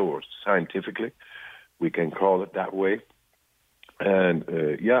and endorsed scientifically, we can call it that way. And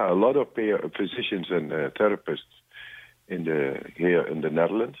a lot of physicians and therapists here in the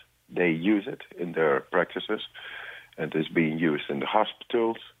Netherlands, they use it in their practices, and it's being used in the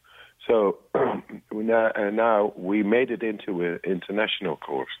hospitals. So now we made it into an international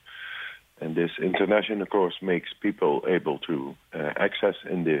course. And this international course makes people able to access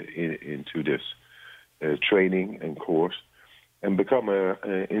into this training and course and become an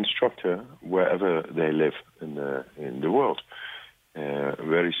instructor wherever they live in the world.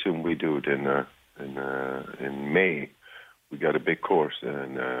 Very soon we do it in May. We got a big course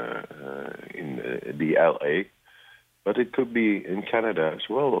in the LA, but it could be in Canada as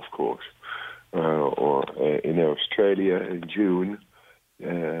well, of course, or in Australia in June.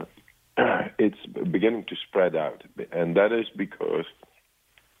 It's beginning to spread out, and that is because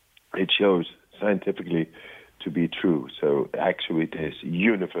it shows scientifically to be true. So actually it is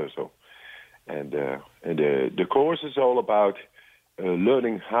universal. And the course is all about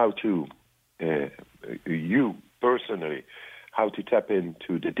learning how to, you personally, how to tap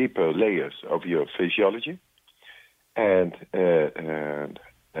into the deeper layers of your physiology and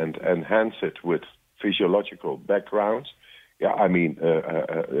enhance it with physiological backgrounds. Yeah, I mean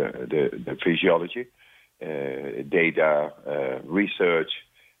the physiology, data, research,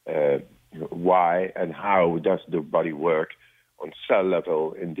 why and how does the body work on cell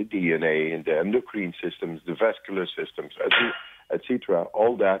level, in the DNA, in the endocrine systems, the vascular systems, etc.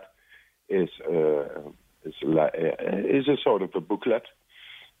 All that is a sort of a booklet,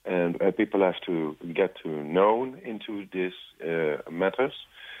 and people have to get to know into these matters.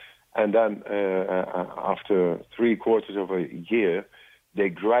 And then after 3/4 of a year, they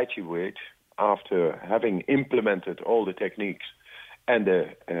graduate after having implemented all the techniques and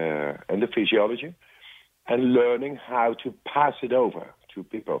the physiology, and learning how to pass it over to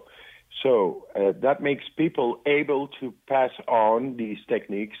people. So that makes people able to pass on these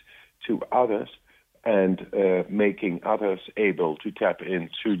techniques to others, and making others able to tap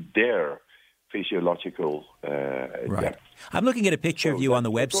into their physiological right. depth. I'm looking at a picture of you on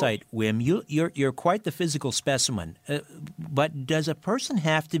the website, Wim. You're quite the physical specimen. But does a person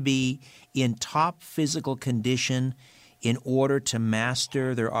have to be in top physical condition in order to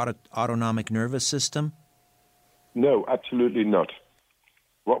master their autonomic nervous system? No, absolutely not.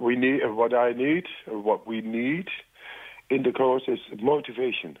 What we need in the course is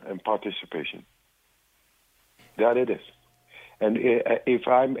motivation and participation. That it is. And if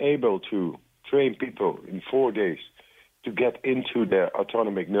I'm able to train people in 4 days to get into their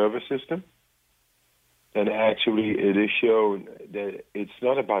autonomic nervous system, then actually it is shown that it's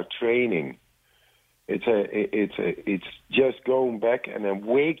not about training. It's just going back and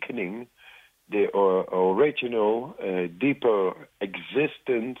awakening the original, deeper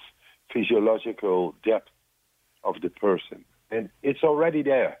existence, physiological depth of the person. And it's already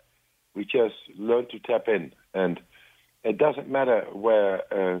there. We just learn to tap in. And it doesn't matter where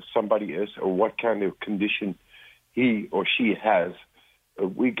somebody is or what kind of condition he or she has.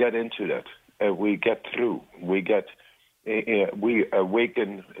 We get into that. We get through. We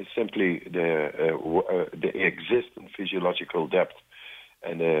awaken simply the existent physiological depth.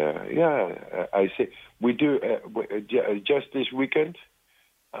 And I say we do just this weekend.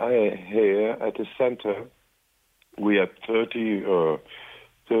 Here at the center, we have 30 or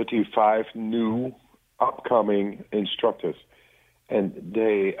 35 new upcoming instructors, and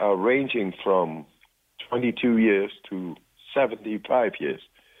they are ranging from 22 years to 75 years.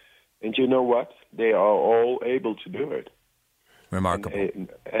 And you know what? They are all able to do it. Remarkable. And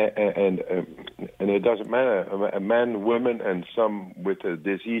it doesn't matter, a man, woman, and some with a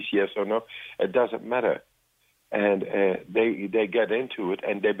disease, yes or no. It doesn't matter. And they get into it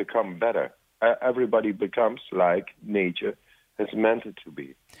and they become better. Everybody becomes like nature has meant it to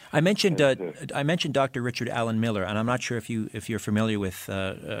be. I mentioned Dr. Richard Alan Miller, and I'm not sure if you're familiar with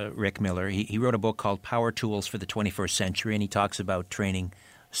Rick Miller. He wrote a book called Power Tools for the 21st Century, and he talks about training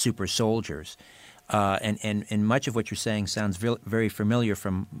super soldiers. And much of what you're saying sounds very familiar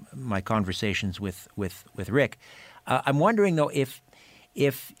from my conversations with Rick. I'm wondering, though,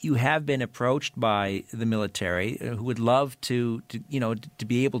 if you have been approached by the military who would love to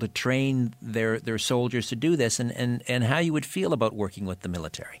be able to train their soldiers to do this, and how you would feel about working with the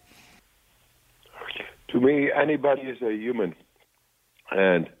military. To me, anybody is a human.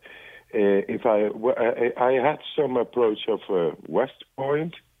 And if I had some approach of West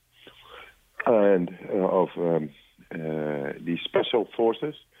Point and of the special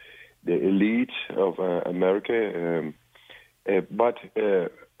forces, the elite of America, but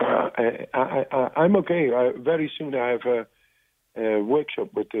I'm okay. Very soon I have a workshop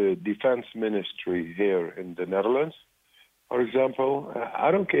with the Defense Ministry here in the Netherlands, for example.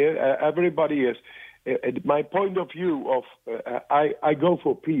 I don't care. Everybody is. My point of view of I go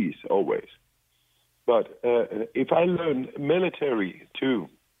for peace always, but if I learn military to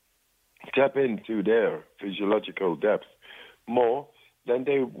tap into their physiological depth more, then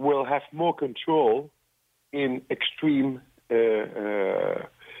they will have more control in extreme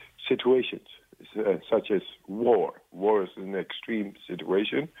situations, such as war. War is an extreme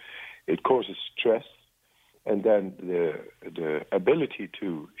situation. It causes stress. And then the ability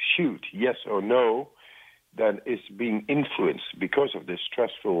to shoot yes or no then is being influenced because of this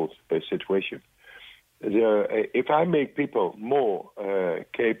stressful situation. If I make people more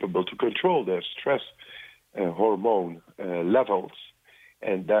capable to control their stress hormone levels,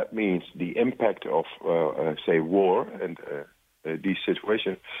 and that means the impact of, say, war and these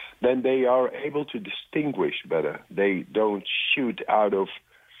situations, then they are able to distinguish better. They don't shoot out of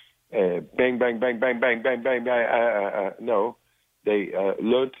bang, bang, bang, bang, bang, bang, bang, bang. No, they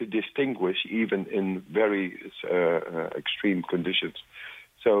learn to distinguish even in very extreme conditions.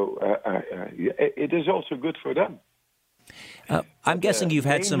 So it is also good for them. I'm guessing you've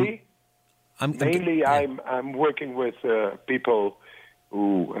had mainly, some. I'm working with people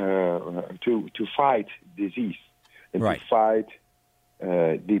who to fight disease and to fight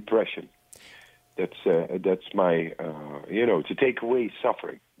depression. That's my to take away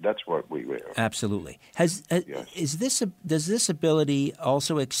suffering. That's what we were. Absolutely. Yes. Does this ability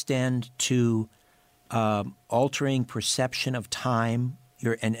also extend to altering perception of time,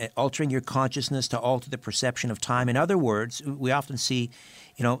 and altering your consciousness to alter the perception of time? In other words, we often see,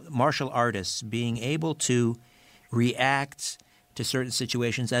 martial artists being able to react to certain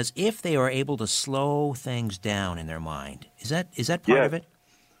situations as if they are able to slow things down in their mind. Is that part of it?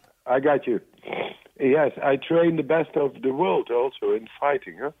 I got you. Yes, I train the best of the world also in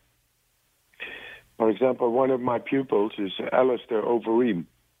fighting. Huh? For example, one of my pupils is Alistair Overeem.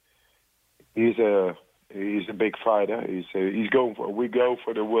 He's a big fighter. We go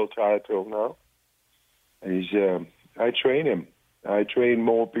for the world title now. And I train him. I train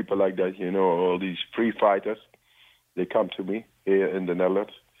more people like that. All these free fighters. They come to me here in the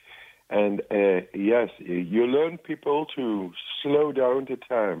Netherlands. And yes, you learn people to slow down the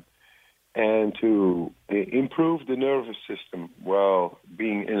time and to improve the nervous system while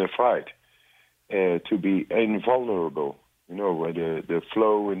being in a fight, to be invulnerable. Where the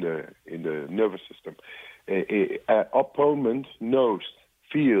flow in the nervous system. An opponent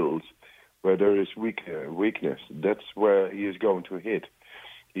feels where there is weakness. That's where he is going to hit.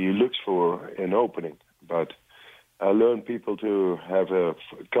 He looks for an opening, but I learn people to have a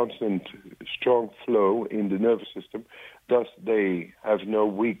constant, strong flow in the nervous system. Thus, they have no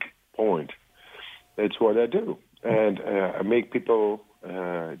weak point. That's what I do. And I make people,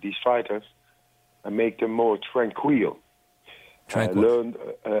 these fighters, I make them more tranquil. I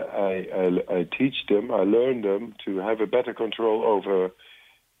teach them, I learn them to have a better control over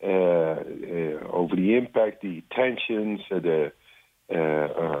the impact, the tensions, over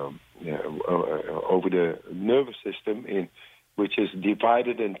the nervous system, which is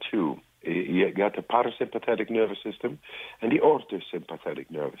divided in two. You got the parasympathetic nervous system and the orthosympathetic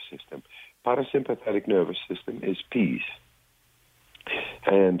nervous system. Parasympathetic nervous system is peace,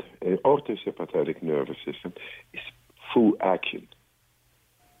 and orthosympathetic nervous system is full action.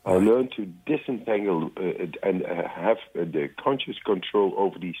 I learned to disentangle and have the conscious control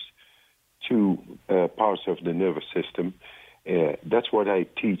over these two parts of the nervous system. That's what I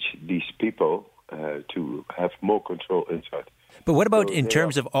teach these people to have more control inside. But what about in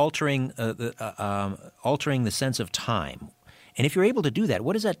terms of altering the sense of time? And if you're able to do that,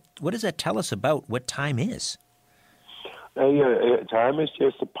 what does that tell us about what time is? Time is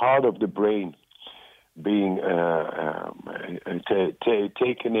just a part of the brain being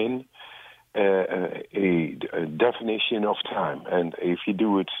taken in a definition of time. And if you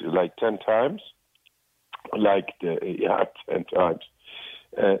do it like 10 times, 10 times,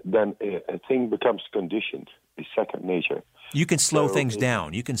 then a thing becomes conditioned, it's second nature. You can slow things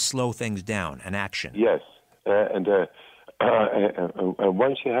down. You can slow things down, an action. Yes. And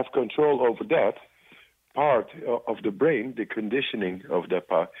once you have control over that part of the brain, the conditioning of that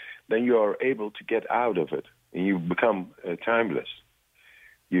part, then you are able to get out of it, and you become timeless.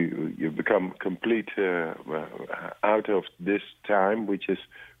 you become complete out of this time, which is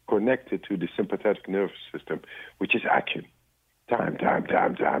connected to the sympathetic nervous system, which is action. Time,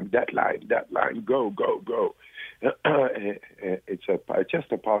 deadline, go. It's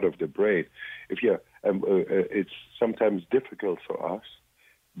just a part of the brain. It's sometimes difficult for us,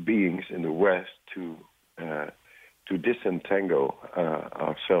 beings in the West, to disentangle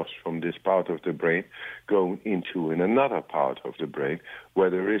ourselves from this part of the brain, going into another part of the brain where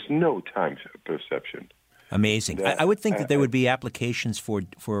there is no time perception. Amazing. I would think that there would be applications for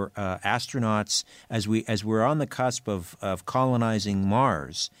astronauts as we're on the cusp of colonizing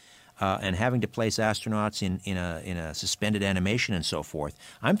Mars and having to place astronauts in a suspended animation and so forth.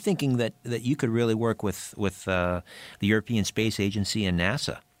 I'm thinking that you could really work with the European Space Agency and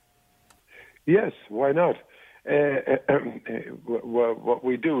NASA. Yes, why not? What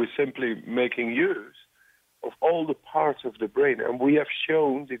we do is simply making use of all the parts of the brain, and we have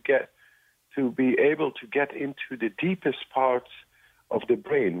shown to be able to get into the deepest parts of the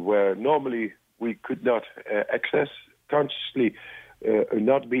brain where normally we could not access, consciously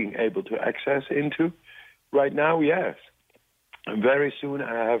not being able to access into. Right now, yes. And very soon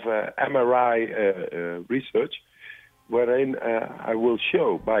I have MRI research wherein I will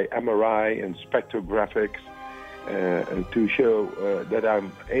show by MRI and spectrographics to show that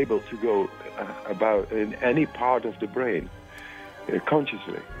I'm able to go about in any part of the brain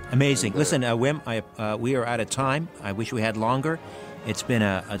consciously. Amazing. Listen, Wim, we are out of time. I wish we had longer. It's been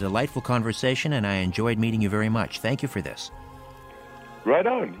a delightful conversation, and I enjoyed meeting you very much. Thank you for this. Right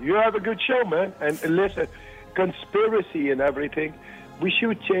on. You have a good show, man. And listen, conspiracy and everything, we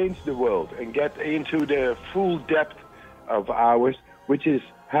should change the world and get into the full depth of ours, which is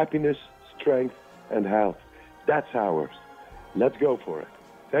happiness, strength, and health. That's ours. Let's go for it.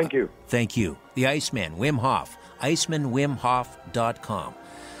 Thank you. Thank you. The Iceman, Wim Hof, IcemanWimHof.com.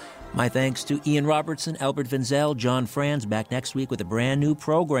 My thanks to Ian Robertson, Albert Vinzel, John Franz, back next week with a brand new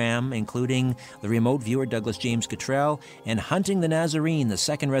program, including the remote viewer Douglas James Cottrell and Hunting the Nazarene, the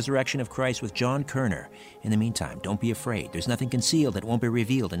second resurrection of Christ with John Kerner. In the meantime, don't be afraid. There's nothing concealed that won't be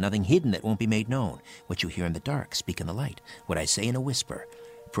revealed and nothing hidden that won't be made known. What you hear in the dark, speak in the light. What I say in a whisper,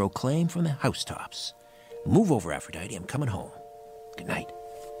 proclaim from the housetops. Move over, Aphrodite. I'm coming home. Good night.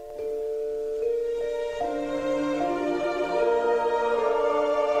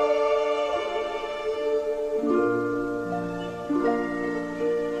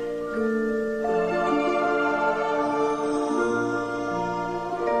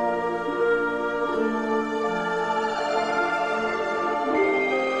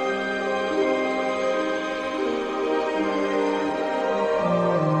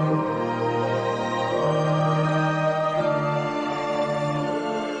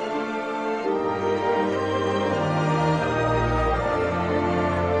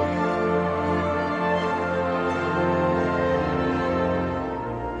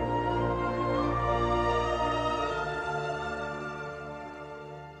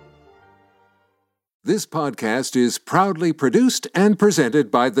 This podcast is proudly produced and presented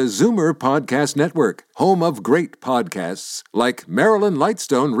by the Zoomer Podcast Network, home of great podcasts like Marilyn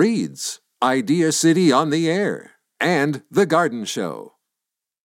Lightstone Reads, Idea City on the Air, and The Garden Show.